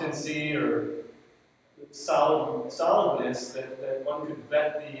 competency or solidness, that one could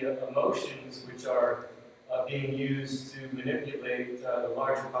vet the emotions which are being used to manipulate the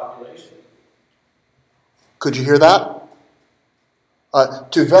larger population. Could you hear that?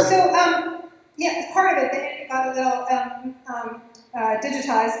 To vet. So, yeah, part of it, it got a little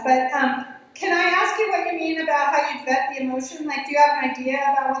digitized, but can I ask you what you mean about how you vet the emotion? Like, do you have an idea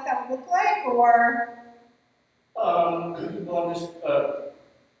about what that would look like, or? Well,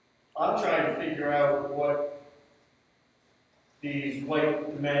 I'm trying to figure out what these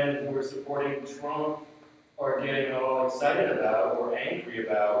white men who are supporting Trump are getting all excited about or angry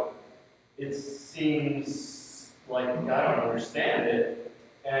about. It seems like I don't understand it,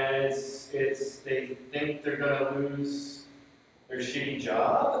 and it's they think they're going to lose their shitty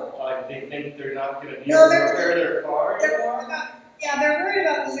job. They think they're not going to be able to repair their car anymore. They're worried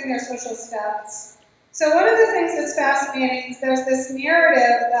about losing their social status. So one of the things that's fascinating is there's this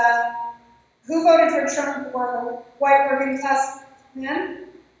narrative that who voted for Trump were white working class men.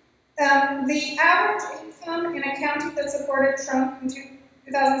 The average income in a county that supported Trump in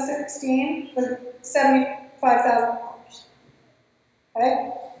 2016 was $75,000.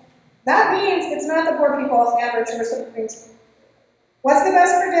 Okay? That means it's not the poor people on average who are supporting Trump. What's the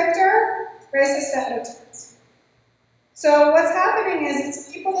best predictor? Racist attitudes. So what's happening is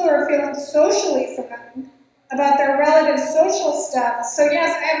it's people who are feeling socially threatened about their relative social status. So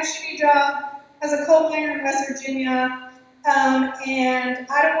yes, I have a shitty job as a coal miner in West Virginia, and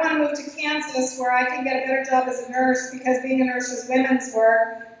I don't want to move to Kansas where I can get a better job as a nurse because being a nurse is women's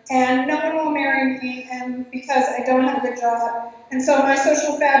work, and no one will marry me and because I don't have a good job. And so my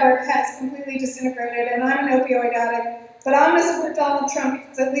social fabric has completely disintegrated, and I'm an opioid addict, but I'm going to support Donald Trump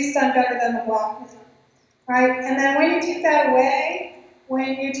because at least I'm better than the black man. Right? And then when you take that away,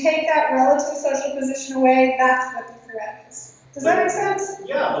 when you take that relative social position away, that's what the threat is. Does that make sense?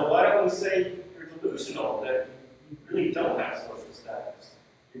 Yeah, but why don't we say you're delusional, that you really don't have social status?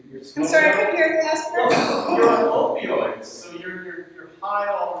 I'm sorry, I couldn't hear the last part. You're on opioids, so you're high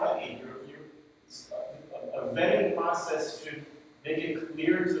already. a vetting process should make it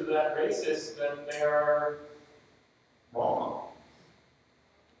clear to that racist that they are wrong.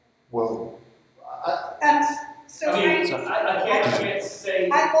 Well, So I mean, I I can't say.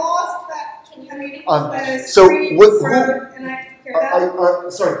 I lost that. I mean, so and I hear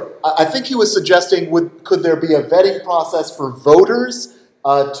that. sorry, I think he was suggesting could there be a vetting process for voters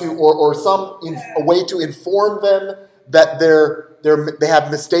or a way to inform them that they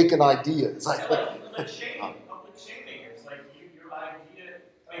have mistaken ideas. Like shaming, public shaming. It's like your idea.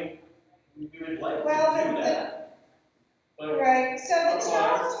 I mean, we would like to do that. Right. So the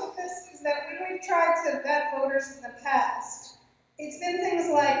challenge with this is that when we've tried to vet voters in the past, it's been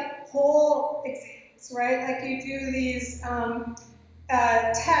things like poll exams, right? Like you do these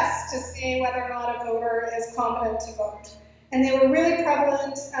tests to see whether or not a voter is competent to vote. And they were really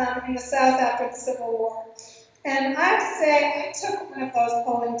prevalent in the South after the Civil War. And I have to say, I took one of those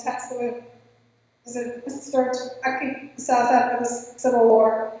polling tests that was the South after the Civil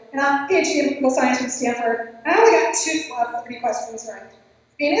War. And I'm a PhD in political science from Stanford. And I only got 2 out of 30 questions right.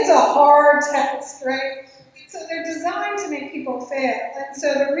 I mean, it's a hard test, right? So they're designed to make people fail. And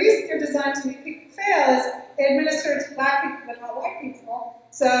so the reason they're designed to make people fail is they administer it to black people but not white people.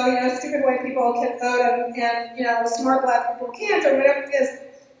 So, stupid white people can vote and smart black people can't, or whatever it is.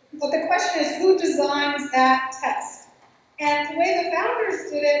 But the question is, who designs that test? And the way the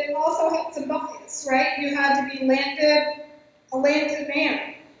founders did it also had some bias, right? You had to be a landed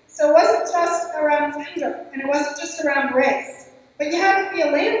man. So it wasn't just around gender, and it wasn't just around race. But you had to be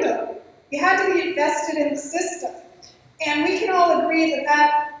a landowner. You had to be invested in the system. And we can all agree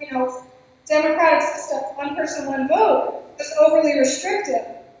that democratic system, one person, one vote, was overly restrictive.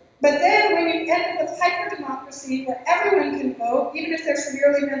 But then when you end up with hyper-democracy where everyone can vote, even if they're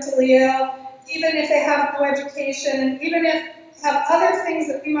severely mentally ill, even if they have no education, even if they have other things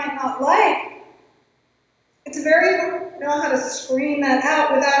that we might not like, it's very hard to know how to screen that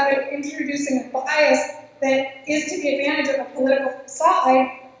out without introducing a bias that is to the advantage of a political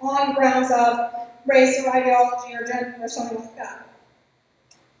side on grounds of race or ideology or gender or something like that.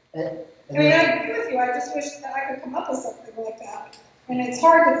 I mean, I agree with you. I just wish that I could come up with something like that. And it's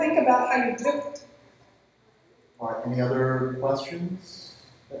hard to think about how you do it. All right, any other questions?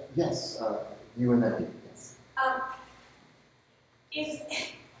 Yes, you and then you. Yes.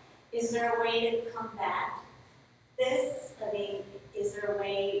 Is there a way to combat this? I mean, is there a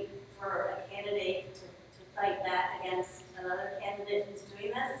way for a candidate to fight back against another candidate who's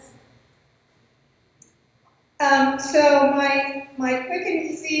doing this? So my quick and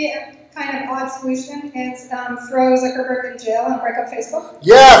easy and kind of odd solution is throw Zuckerberg in jail and break up Facebook.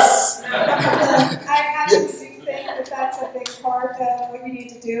 Yes! I actually do think that that's a big part of what you need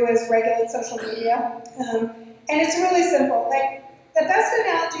to do is regulate social media. And it's really simple. Like, the best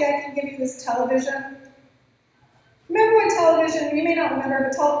analogy I can give you is television. Remember when television, you may not remember,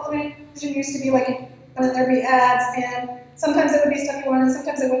 but television used to be like, there'd be ads, and sometimes it would be stuff you wanted, and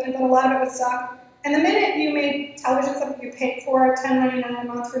sometimes it wouldn't, but a lot of it would suck. And the minute you made television something you paid for, $10.99 a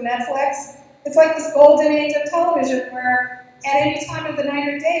month for Netflix, it's like this golden age of television where at any time of the night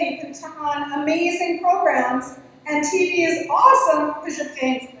or day you can turn on amazing programs, and TV is awesome because you're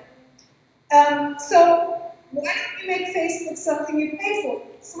paying for it. So why don't you make Facebook something you pay for?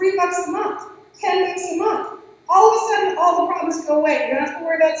 $3 a month, $10 a month. All of a sudden, all the problems go away. You don't have to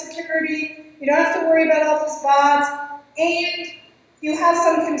worry about security. You don't have to worry about all these bots, and you have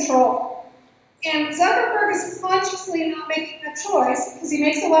some control. And Zuckerberg is consciously not making that choice because he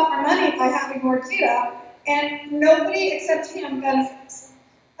makes a lot more money by having more data, and nobody except him benefits.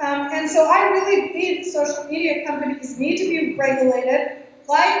 And so I really believe social media companies need to be regulated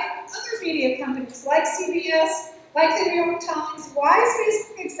like other media companies, like CBS, like the New York Times. Why is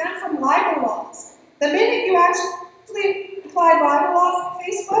Facebook exempt from libel laws? The minute you actually apply libel laws to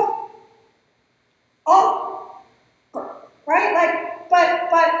Facebook, right?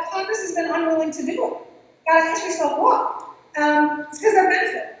 But Congress has been unwilling to do it. You gotta ask yourself why. It's because they're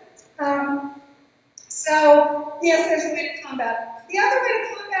benefit. So yes, there's a way to combat it. The other way to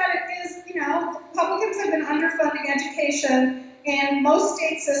combat it is, Republicans have been underfunding education in most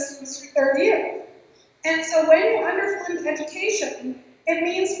state systems for 30 years. And so when you underfund education, it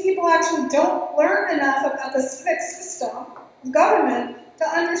means people actually don't learn enough about the civic system of government to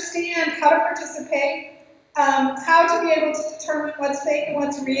understand how to participate, how to be able to determine what's fake and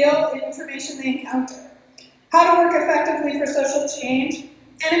what's real in information they encounter, how to work effectively for social change,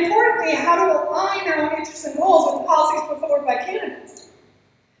 and importantly, how to align their own interests and goals with the policies put forward by candidates.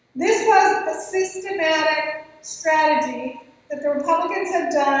 This was a systematic strategy that the Republicans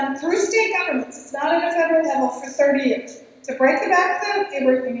have done through state governments, it's not at a federal level, for 30 years, to break the back of the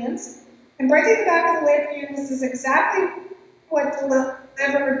labor unions, And breaking the back of the labor unions is exactly what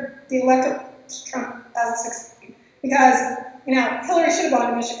delivered the elected Trump 2016. Because, Hillary should have gone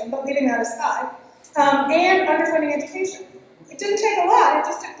to Michigan, but leaving that aside, and underfunding education. It didn't take a lot, it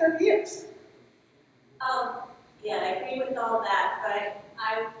just took 30 years. Yeah, I agree with all that,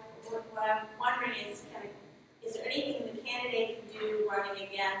 but what I'm wondering is, is there anything the candidate can do running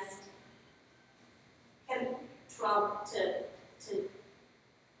against Trump to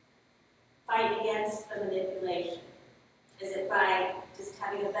fight against the manipulation? Is it by just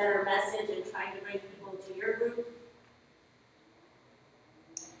having a better message and trying to bring people to your group?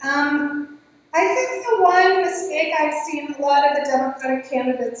 I think the one mistake I've seen a lot of the Democratic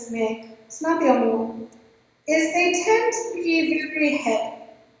candidates make, it's not the only one, is they tend to be very heady.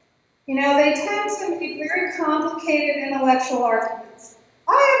 They tend to be very complicated intellectual arguments.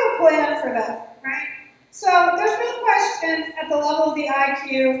 I have a plan for that, right? So there's no question at the level of the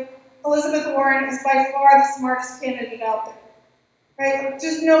IQ, Elizabeth Warren is by far the smartest candidate out there, right?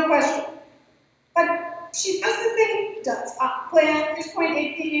 Just no question. But she does the thing she does. Plan, here's point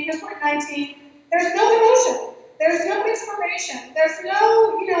 18, here's point 19. There's no emotion. There's no inspiration. There's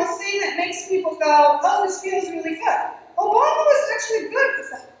no, thing that makes people go, oh, this feels really good. Obama was actually good with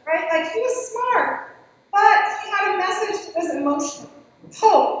that, right? Like, he was smart, but he had a message that was emotional.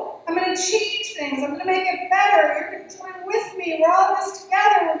 Hope. I'm going to change things. I'm going to make it better. You're going to join with me. We're all in this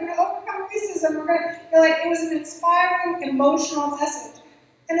together. We're going to overcome racism. It was an inspiring, emotional message.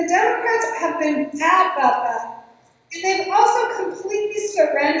 And the Democrats have been bad about that. And they've also completely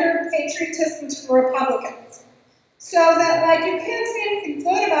surrendered patriotism to the Republicans. So that, you can't say anything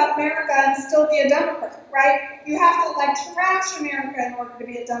good about America and still be a Democrat, right? You have to, trash America in order to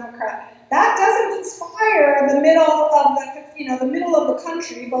be a Democrat. That doesn't inspire the middle of the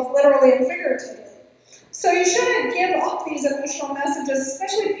country, both literally and figuratively. So you shouldn't give up these emotional messages,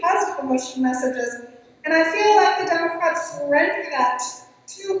 especially positive emotional messages. And I feel like the Democrats surrender that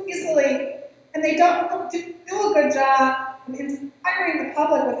too easily, and they don't do a good job of inspiring the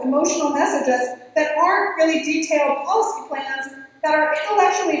public with emotional messages that aren't really detailed policy plans that are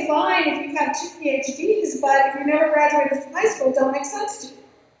intellectually fine if you've had 2 PhDs, but if you never graduated from high school, don't make sense to you.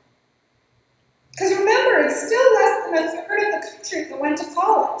 Because remember, it's still less than a third of the country that went to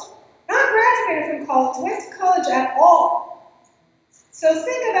college. Not graduated from college, went to college at all. So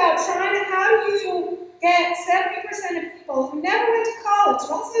think about how do you get 70% of people who never went to college,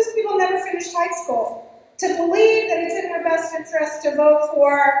 most of those people never finished high school, to believe that it's in their best interest to vote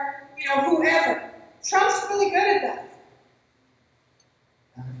for, whoever. Trump's really good at that.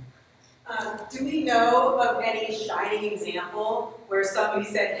 Do we know of any shining example where somebody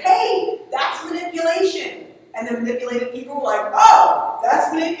said, hey, that's manipulation? And the manipulated people were like, oh,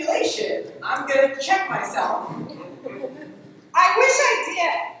 that's manipulation. I'm going to check myself. I wish I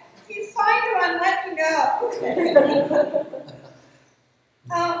did. If you find one, let me know.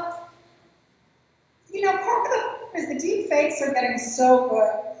 Part of the problem is the deep fakes are getting so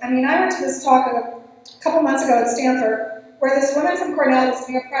good. I went to this talk a couple months ago at Stanford where this woman from Cornell was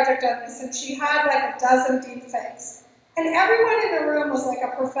doing a project on this, and she had a dozen deep fakes. And everyone in the room was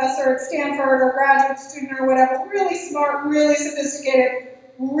a professor at Stanford or graduate student or whatever, really smart, really sophisticated,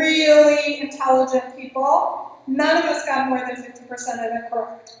 really intelligent people. None of us got more than 50% of it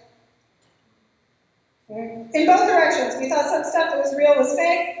correct. In both directions. We thought some stuff that was real was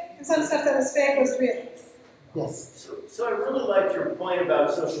fake, and some stuff that was fake was real. Yes. So I really liked your point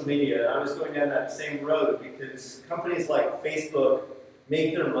about social media. I was going down that same road because companies like Facebook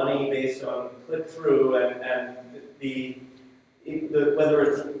make their money based on click-through and the whether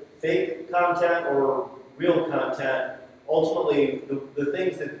it's fake content or real content, ultimately the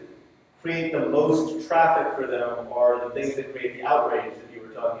things that create the most traffic for them are the things that create the outrage that you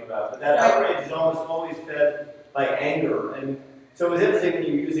were talking about. But that outrage is almost always fed by anger. And so it was interesting when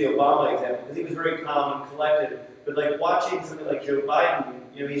you use the Obama example, because he was very calm and collected. But watching something like Joe Biden,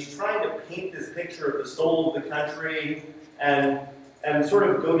 he's trying to paint this picture of the soul of the country and sort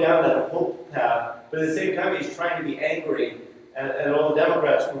of go down that hope path. But at the same time, he's trying to be angry. And all the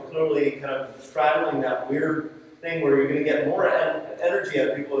Democrats were clearly kind of straddling that weird thing where you're going to get more energy out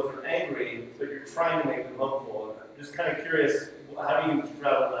of people if they're angry, but you're trying to make them hopeful. I'm just kind of curious, how do you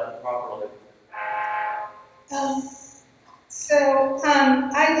straddle that properly?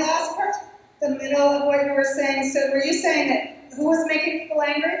 I lost part of the middle of what you were saying. So were you saying that who was making people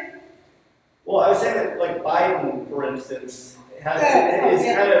angry? Well, I was saying that, Biden, for instance, is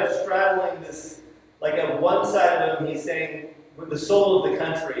kind of straddling this, at one side of him, he's saying with the soul of the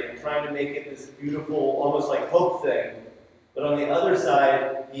country and trying to make it this beautiful, almost hope thing. But on the other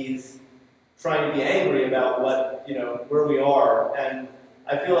side, he's trying to be angry about where we are. And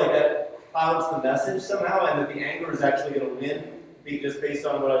I feel like that clouds the message somehow, and that the anger is actually going to win, just based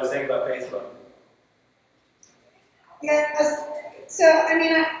on what I was saying about Facebook? Yes. So, I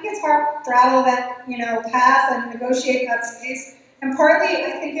mean, I think it's hard to straddle that, path and negotiate that space. And partly,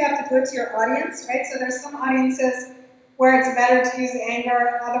 I think you have to go to your audience, right? So there's some audiences where it's better to use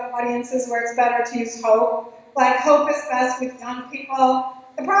anger, other audiences where it's better to use hope. Like, hope is best with young people.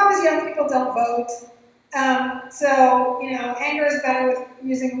 The problem is young people don't vote. Anger is better with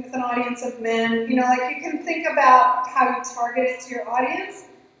using with an audience of men. You can think about how you target it to your audience.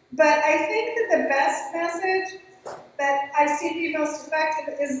 But I think that the best message that I see be most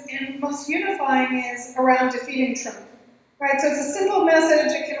effective and most unifying is around defeating Trump. Right? So it's a simple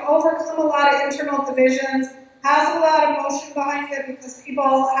message. It can overcome a lot of internal divisions, has a lot of emotion behind it because people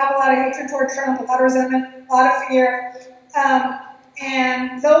have a lot of hatred toward Trump, a lot of resentment, a lot of fear.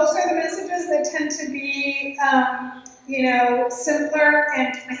 And those are the messages that tend to be, simpler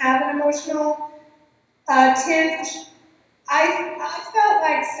and can have an emotional tinge. I felt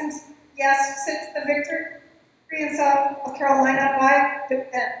like since the victory in South Carolina,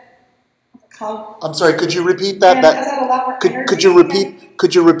 I'm sorry, could you repeat that? Could you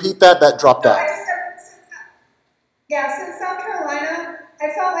repeat that? That dropped out. Since South Carolina, I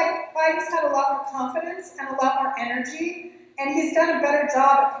felt like Biden's had a lot more confidence and a lot more energy, and he's done a better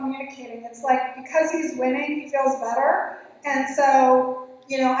job at communicating. It's like because he's winning, he feels better, and so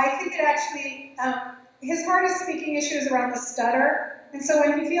I think it actually his hardest speaking issue is around the stutter, and so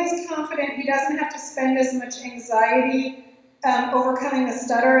when he feels confident, he doesn't have to spend as much anxiety overcoming the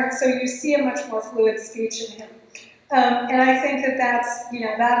stutter, and so you see a much more fluid speech in him. And I think that's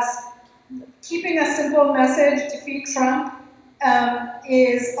keeping a simple message, defeat Trump,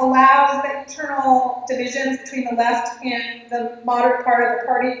 allows the internal divisions between the left and the moderate part of the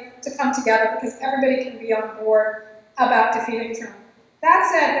party to come together because everybody can be on board about defeating Trump. That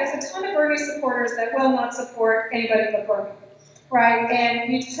said, there's a ton of Bernie supporters that will not support anybody but Bernie, right?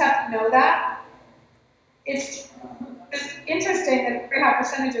 And you just have to know that. It's interesting that a very high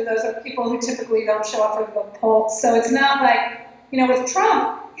percentage of those are people who typically don't show up for the polls. So it's not like, with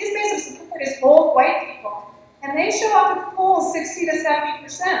Trump, his base of support is old white people. And they show up at the polls 60 to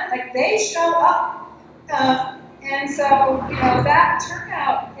 70%. Like, they show up. And so, that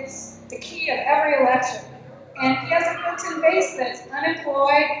turnout is the key of every election. And he has a built-in base that's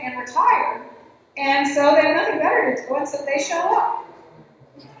unemployed and retired. And so they have nothing better to do, and so they show up.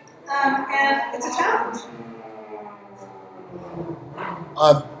 And it's a challenge.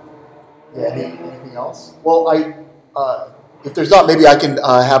 Anything else? Well, if there's not, maybe I can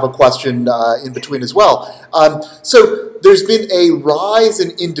have a question in between as well. So there's been a rise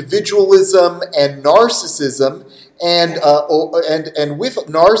in individualism and narcissism, and with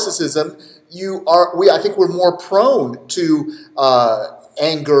narcissism, I think we're more prone to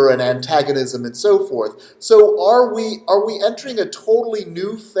anger and antagonism and so forth. So are we entering a totally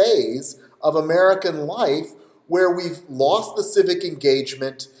new phase of American life where we've lost the civic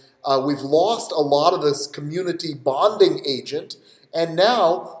engagement? We've lost a lot of this community bonding agent, and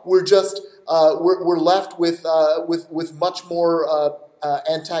now we're just we're left with much more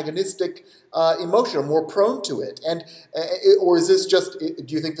antagonistic emotion, or more prone to it. And or is this just?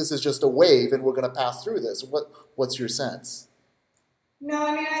 Do you think this is just a wave, and we're going to pass through this? What's your sense? No,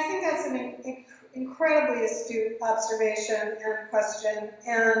 I mean, I think that's an incredibly astute observation and question.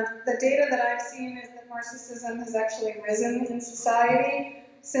 And the data that I've seen is that narcissism has actually risen in society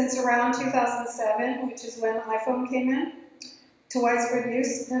since around 2007, which is when iPhone came in to widespread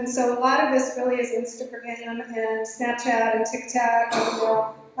use. And so a lot of this really is Instagram and Snapchat and TikTok.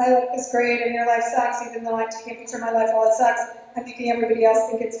 And, my life is great and your life sucks, even though I take a picture of my life while it sucks. I'm making everybody else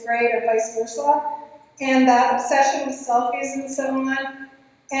think it's great, or vice versa. And that obsession with selfies and so on.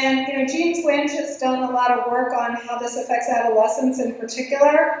 And, Jean Twenge has done a lot of work on how this affects adolescents in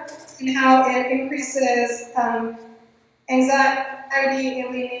particular, and how it increases anxiety,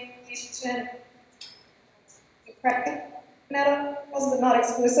 alienation, depression, but not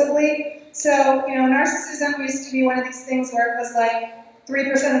exclusively. So, narcissism used to be one of these things where it was like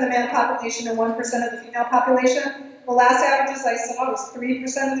 3% of the male population and 1% of the female population. The last averages I saw was 3%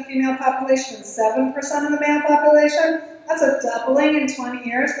 of the female population and 7% of the male population. That's a doubling in 20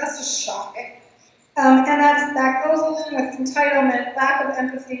 years. That's just shocking. And that goes along with entitlement, lack of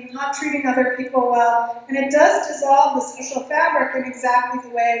empathy, not treating other people well, and it does dissolve the social fabric in exactly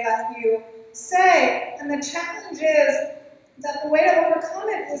the way that you say. And the challenge is that the way to overcome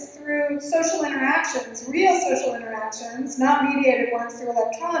it is through social interactions, real social interactions, not mediated ones through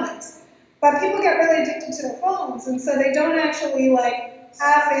electronics. But people get really addicted to their phones, and so they don't actually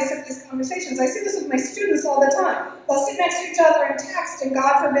have face-to-face conversations. I see this with my students all the time. They'll sit next to each other and text, and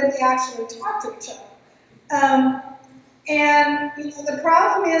God forbid they actually talk to each other. And the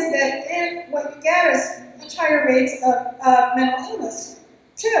problem is that then what you get is much higher rates of mental illness,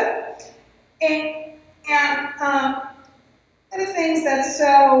 too. And one of the things that's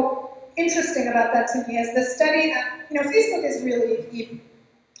so interesting about that to me is the study that, Facebook is really evil.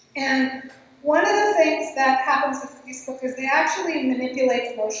 And one of the things that happens with Facebook is they actually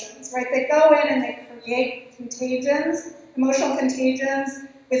manipulate emotions, right? They go in and they create contagions, emotional contagions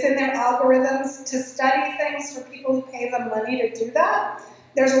within their algorithms to study things for people who pay them money to do that.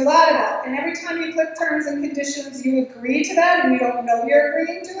 There's a lot of that. And every time you click terms and conditions, you agree to that and you don't know you're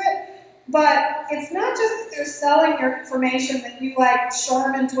agreeing to it. But it's not just that they're selling your information that you like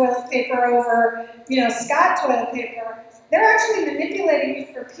Charmin toilet paper over, Scott toilet paper. They're actually manipulating you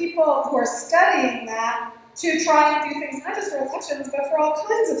for people who are studying that to try and do things not just for elections, but for all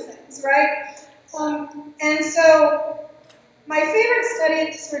kinds of things, right? And so my favorite study in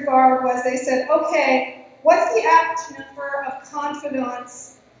this regard was they said, okay, what's the average number of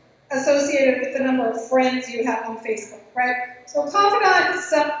confidants associated with the number of friends you have on Facebook, right? So a confidant is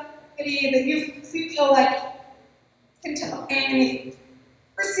somebody that you feel like can tell anything.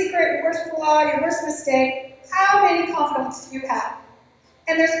 Your secret, your worst flaw, your worst mistake. How many confidants do you have?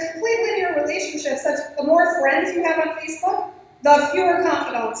 And there's a complete linear relationship such that the more friends you have on Facebook, the fewer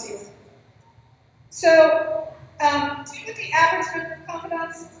confidants you have. So, do you know what the average number of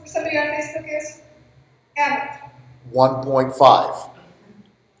confidants for somebody on Facebook is? Average. 1.5.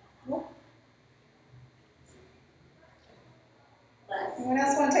 Less. Anyone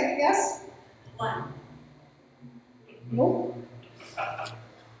else want to take a guess? 1. Nope.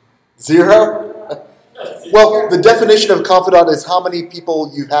 0? Well, the definition of confidant is how many people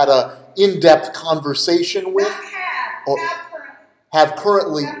you've had an in-depth conversation with. Not have. Or Have currently. have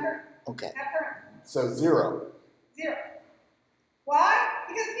currently. Have currently. Okay. Have currently. So 0. 0. Why?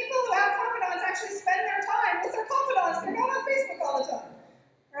 Because people who have confidants actually spend their time with their confidants. They're not on Facebook all the time,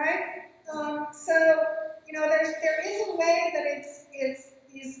 right? So there is a way that it's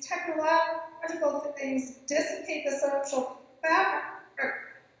these technological things dissipate the social fabric.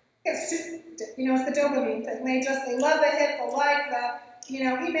 It's the dopamine thing. They love the hit, the like, the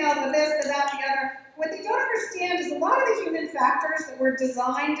email, the this, the that, the other. What they don't understand is a lot of the human factors that were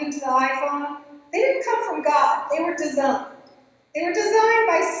designed into the iPhone, they didn't come from God. They were designed. They were designed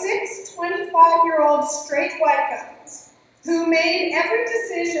by 6 25-year-old straight white guys who made every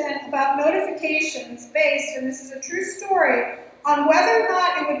decision about notifications based, and this is a true story, on whether or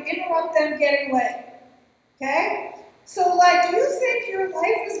not it would interrupt them getting laid. Okay? So, do you think your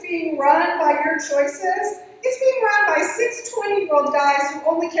life is being run by your choices? It's being run by 6 20-year-old guys who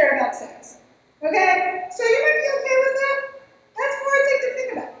only care about sex. Okay? So you might be okay with that? That's more a thing to think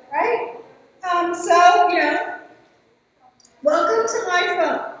about, right? Welcome to my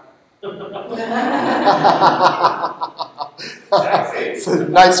phone. It's a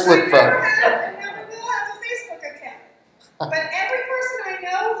nice flip phone. I never will have a Facebook account. But every person I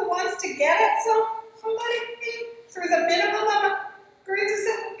know who wants to get at somebody through the minimum of degrees of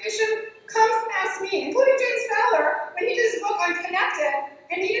separation comes and asks me, including James Fowler, when he did his book on Connected,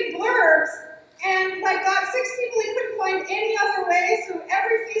 and he did blurbs, and got 6 people he couldn't find any other way through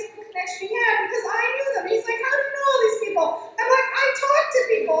every Facebook connection he had because I knew them. He's like, how do you know all these people? I'm like, I talk to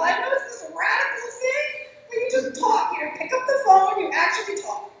people. I know it's this radical thing, but you just talk. You pick up the phone, you actually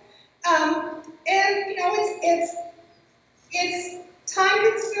talk. It's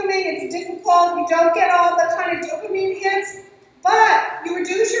time-consuming, it's difficult, you don't get all the kind of dopamine hits, but you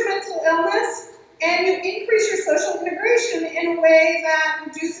reduce your mental illness and you increase your social integration in a way that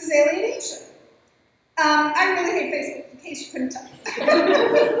reduces alienation. I really hate Facebook, in case you couldn't tell.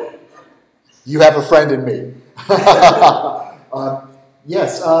 You have a friend in me.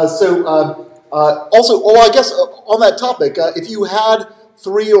 Yes. Also, I guess on that topic, if you had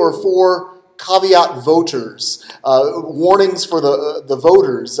 3 or 4 caveat voters, warnings for the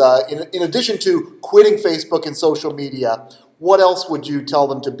voters, in addition to quitting Facebook and social media, what else would you tell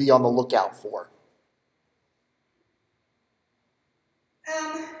them to be on the lookout for?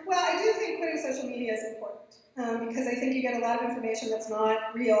 Well, I do think quitting social media is important because I think you get a lot of information that's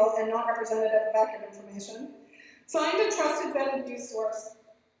not real and not representative of accurate information. Find a trusted, vetted news source.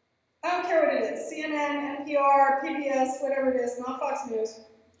 I don't care what it is, CNN, NPR, PBS, whatever it is, not Fox News,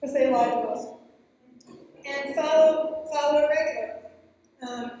 because they lie to us. And follow it regularly.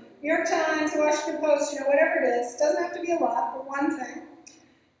 New York Times, Washington Post, whatever it is. Doesn't have to be a lot, but one thing.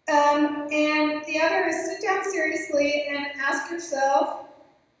 And the other is sit down seriously and ask yourself,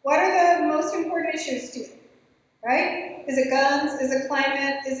 what are the most important issues to you? right? Is it guns? Is it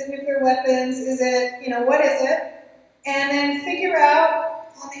climate? Is it nuclear weapons? Is it, what is it? And then figure out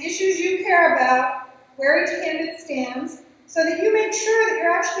on the issues you care about where each candidate stands so that you make sure that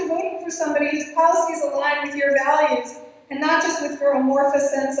you're actually voting for somebody whose policies align with your values and not just with your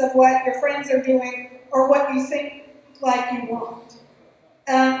amorphous sense of what your friends are doing or what you think like you want.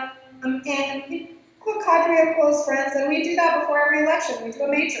 And we have a cadre of close friends, and we do that before every election. We do a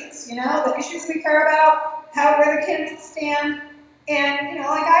matrix, the issues we care about, where the candidates stand. And,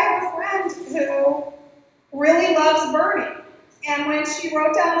 like I have a friend who really loves Bernie. And when she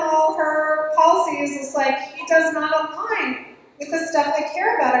wrote down all her policies, it's like, he does not align with the stuff I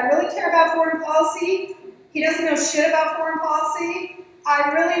care about. I really care about foreign policy. He doesn't know shit about foreign policy.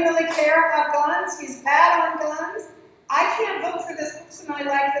 I really, really care about guns. He's bad on guns. I can't vote for this person I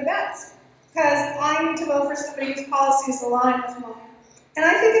like the best because I need to vote for somebody whose policies align with mine. And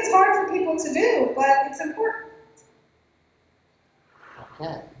I think it's hard for people to do, but it's important.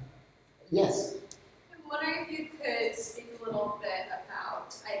 Okay. Yes. I'm wondering if you could speak a little bit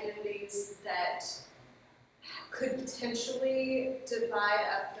about identities that could potentially divide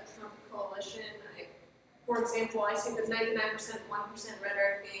up the Trump coalition. For example, I see the 99%, 1%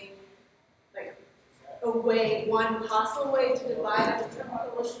 rhetoric being like one possible way to divide up the Trump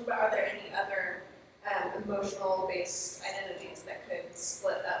coalition, but are there any other emotional-based identities that could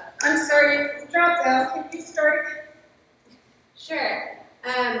split up? I'm sorry, you dropped out. Can you start again? Sure.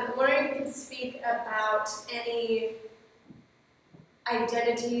 I'm wondering if you could speak about any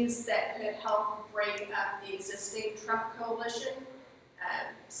identities that could help break up the existing Trump coalition,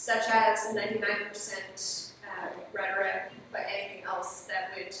 such as 99% rhetoric, but anything else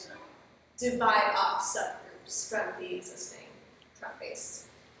that would divide off subgroups from the existing Trump base.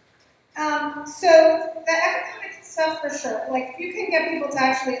 So the economic stuff for sure. Like, if you can get people to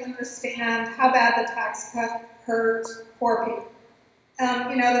actually understand how bad the tax cut hurt poor people.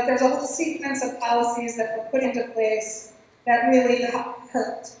 That there's a whole sequence of policies that were put into place that really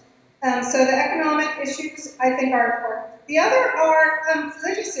hurt. So the economic issues, I think, are important. The other are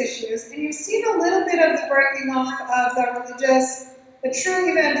religious issues, and you've seen a little bit of the breaking off of the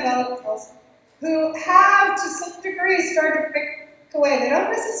true evangelicals, who have, to some degree, started to break away. They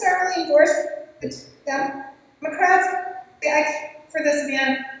don't necessarily endorse the Democrats. For this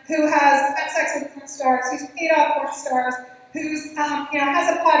man who has had sex with porn stars, who's paid off porn stars, who's has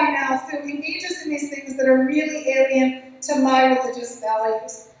a potty mouth, who engages in these things that are really alien to my religious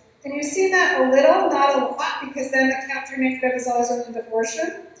values. And you've seen that a little, not a lot, because then the counter narrative is always around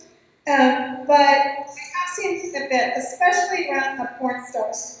abortion. But I have seen a bit, especially around the porn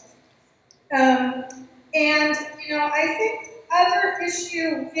stars. I think other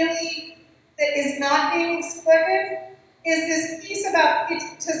issue really that is not being exploited is this piece about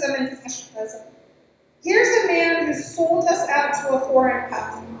patriotism and nationalism. Here's a man who sold us out to a foreign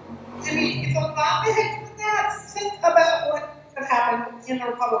power. I mean, if Obama had done that, think about what would have happened in the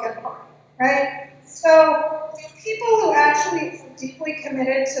Republican Party, right? So people who actually are deeply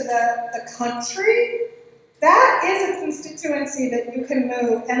committed to the country, that is a constituency that you can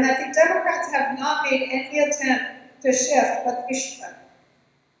move, and that the Democrats have not made any attempt to shift, but they should.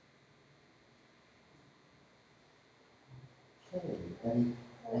 Okay.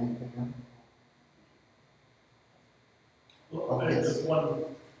 Anything else? Well, I have just one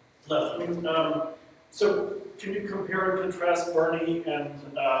left. So can you compare and contrast Bernie and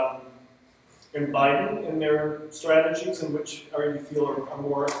Biden in their strategies, and which you feel are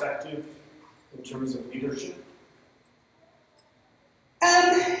more effective in terms of leadership?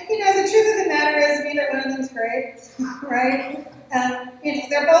 The truth of the matter is neither one of them's great, right?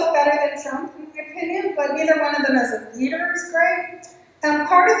 They're both better than Trump, in my opinion, but neither one of them as a leader is great.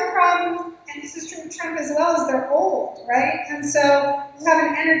 Part of the problem, and this is true of Trump as well, is they're old, right? And so you have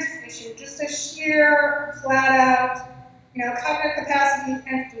an energy issue, just a sheer, flat-out, cognitive capacity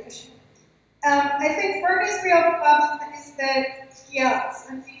energy issue. I think Bernie's real problem is that he yells.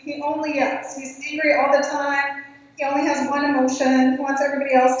 I mean, he only yells. He's angry all the time. He only has one emotion. He wants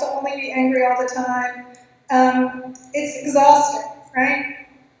everybody else to only be angry all the time. It's exhausting, right?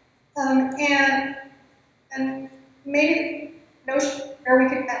 And maybe notion where we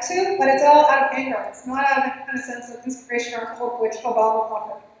could get to, but it's all out of anger. It's not out of any kind of sense of inspiration or hope, which Obama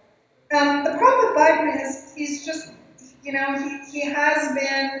offered. The problem with Biden is he's just, he has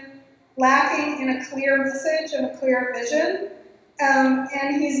been lacking in a clear message and a clear vision,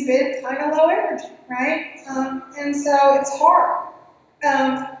 and he's been kind of low energy, right? And so it's hard.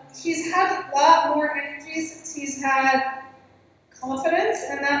 He's had a lot more energy since he's had confidence,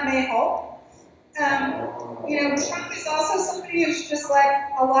 and that may help. Trump is also somebody who's just like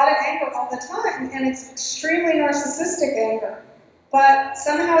a lot of anger all the time, and it's extremely narcissistic anger, but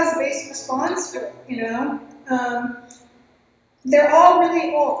somehow his base responds to it, They're all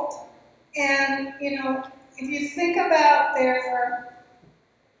really old. And, if you think about their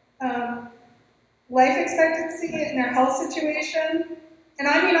life expectancy and their health situation, and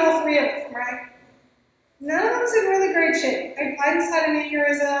I mean all three of them, right? None of them's in really great shape. Biden's had an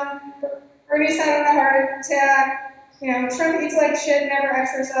aneurysm, Bernie's had a heart attack, Trump eats like shit, never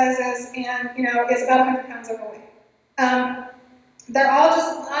exercises, and, is about 100 pounds overweight. They're all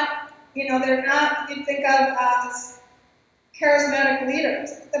just not, they're not, you think of as charismatic leaders.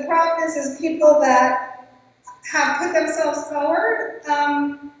 The problem is people that have put themselves forward,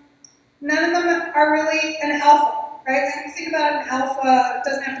 none of them are really an alpha, right? So if you think about an alpha, it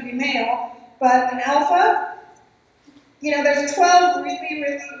doesn't have to be male, but an alpha, there's 12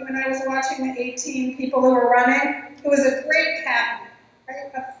 really, when I was watching the 18 people who were running, it was a great cabinet,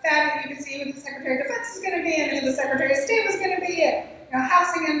 right? A cabinet, you could see who the Secretary of Defense was going to be and who the Secretary of State was going to be, and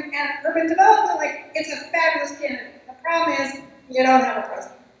housing and urban development, it's a fabulous candidate. The problem is, you don't have a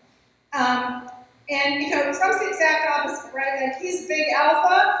president. Trump's the exact opposite, right? He's big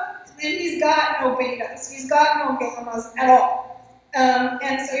alpha, and he's got no betas. He's got no gammas at all.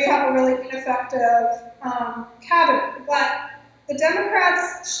 And so you have a really ineffective cabinet. But the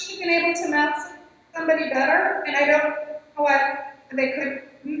Democrats should have been able to mount somebody better, and I don't know what they could,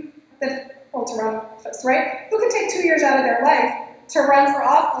 to run office, right? Who could take 2 years out of their life to run for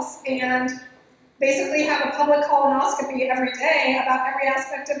office and basically have a public colonoscopy every day about every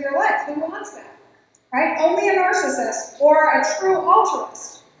aspect of your life? Who wants that, right? Only a narcissist or a true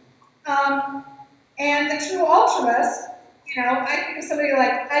altruist. And the true altruist, I think of somebody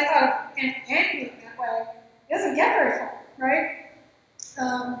I thought of Andy that way. He doesn't get very far, right?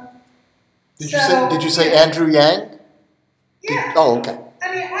 Did you say Andrew Yang? Yeah. Okay.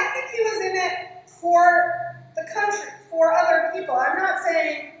 I mean, I think he was in it for the country, for other people. I'm not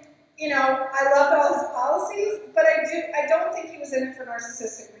saying, I loved all his policies, but I don't think he was in it for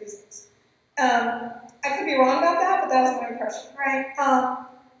narcissistic reasons. I could be wrong about that, but that was my impression, right?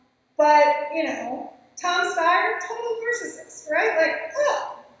 But, Tom Steyer, total narcissist, right?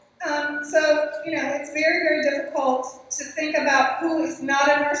 It's very, very difficult to think about who is not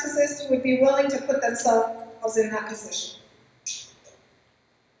a narcissist who would be willing to put themselves in that position.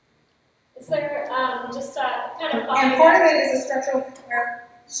 Is there just a kind of And part of it is a structural thing where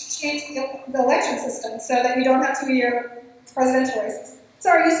you should change the election system so that you don't have 2-year presidential races.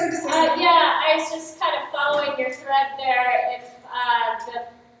 Sorry, you said yeah, I was just kind of following your thread there. If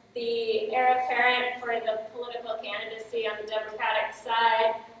the heir apparent for the political candidacy on the Democratic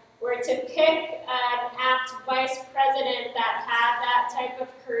side were to pick an apt vice president that had that type of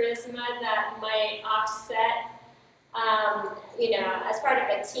charisma that might offset, as part of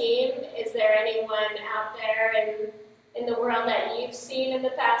a team, is there anyone out there in the world that you've seen in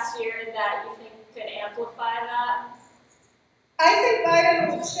the past year that you think could amplify that? I think Biden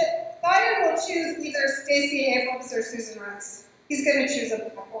will choose either Stacey Abrams or Susan Rice. He's going to choose a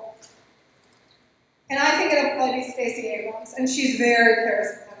couple. And I think it'll probably be Stacey Abrams. And she's very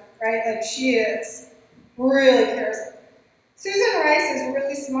charismatic, right? She is really charismatic. Susan Rice is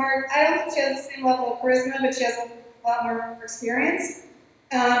really smart. I don't think she has the same level of charisma, but she has a lot more experience.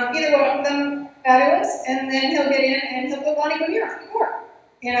 Either one of them, fabulous. And then he'll get in and he'll put Lonnie Guinier on the court.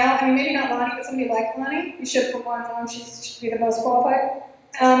 Maybe not Lonnie, but somebody like Lonnie. You should put Lonnie on. She should be the most qualified.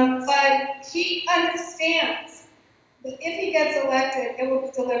 But he understands that if he gets elected, it will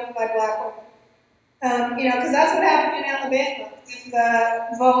be delivered by black women. Because that's what happened in Alabama with the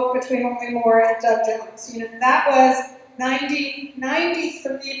vote between Roy Moore and Doug Jones. That was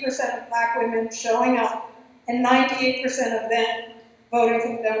 93% of black women showing up and 98% of them voting for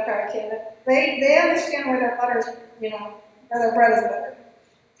the Democratic candidate. They understand where their butter's, where their bread is buttered.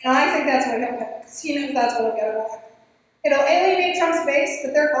 And I think that's what he'll get, because he knows that's what he'll get elected. It'll alienate Trump's base,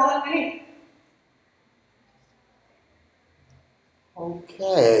 but they're gone anyway.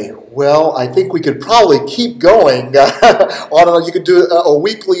 Okay, well, I think we could probably keep going. You could do a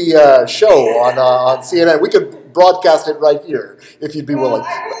weekly show on CNN. We could broadcast it right here, if you'd be willing.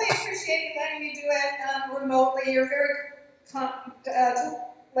 I really appreciate you letting me do it remotely. You're very to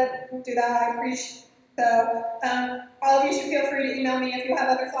let me do that. I appreciate it. So all of you should feel free to email me if you have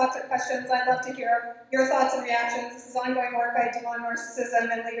other thoughts or questions. I'd love to hear your thoughts and reactions. This is ongoing work I do on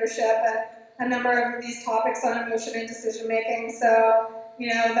narcissism and leadership and a number of these topics on emotion and decision making. So,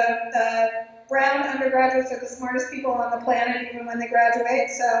 the brown undergraduates are the smartest people on the planet, even when they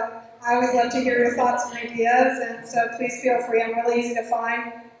graduate. So I always love to hear your thoughts and ideas. And so please feel free. I'm really easy to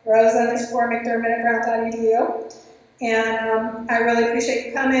find. Rose_McDermott@brown.edu. And I really appreciate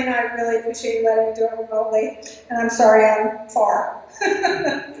you coming. I really appreciate you letting me do it remotely. And I'm sorry I'm far.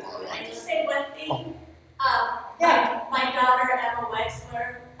 Can I just say one thing? Yeah. My daughter, Emma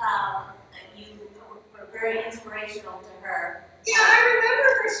Wexler, you were very inspirational to her. Yeah, I remember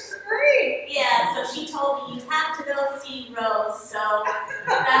her. She's great. Yeah, so she told me you have to go see Rose, so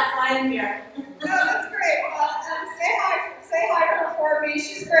that's why I'm here. No, that's great. Well, say hi to her for me.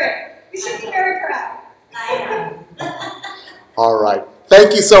 She's great. You should be very proud. I am. All right.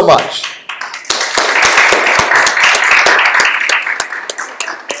 Thank you so much.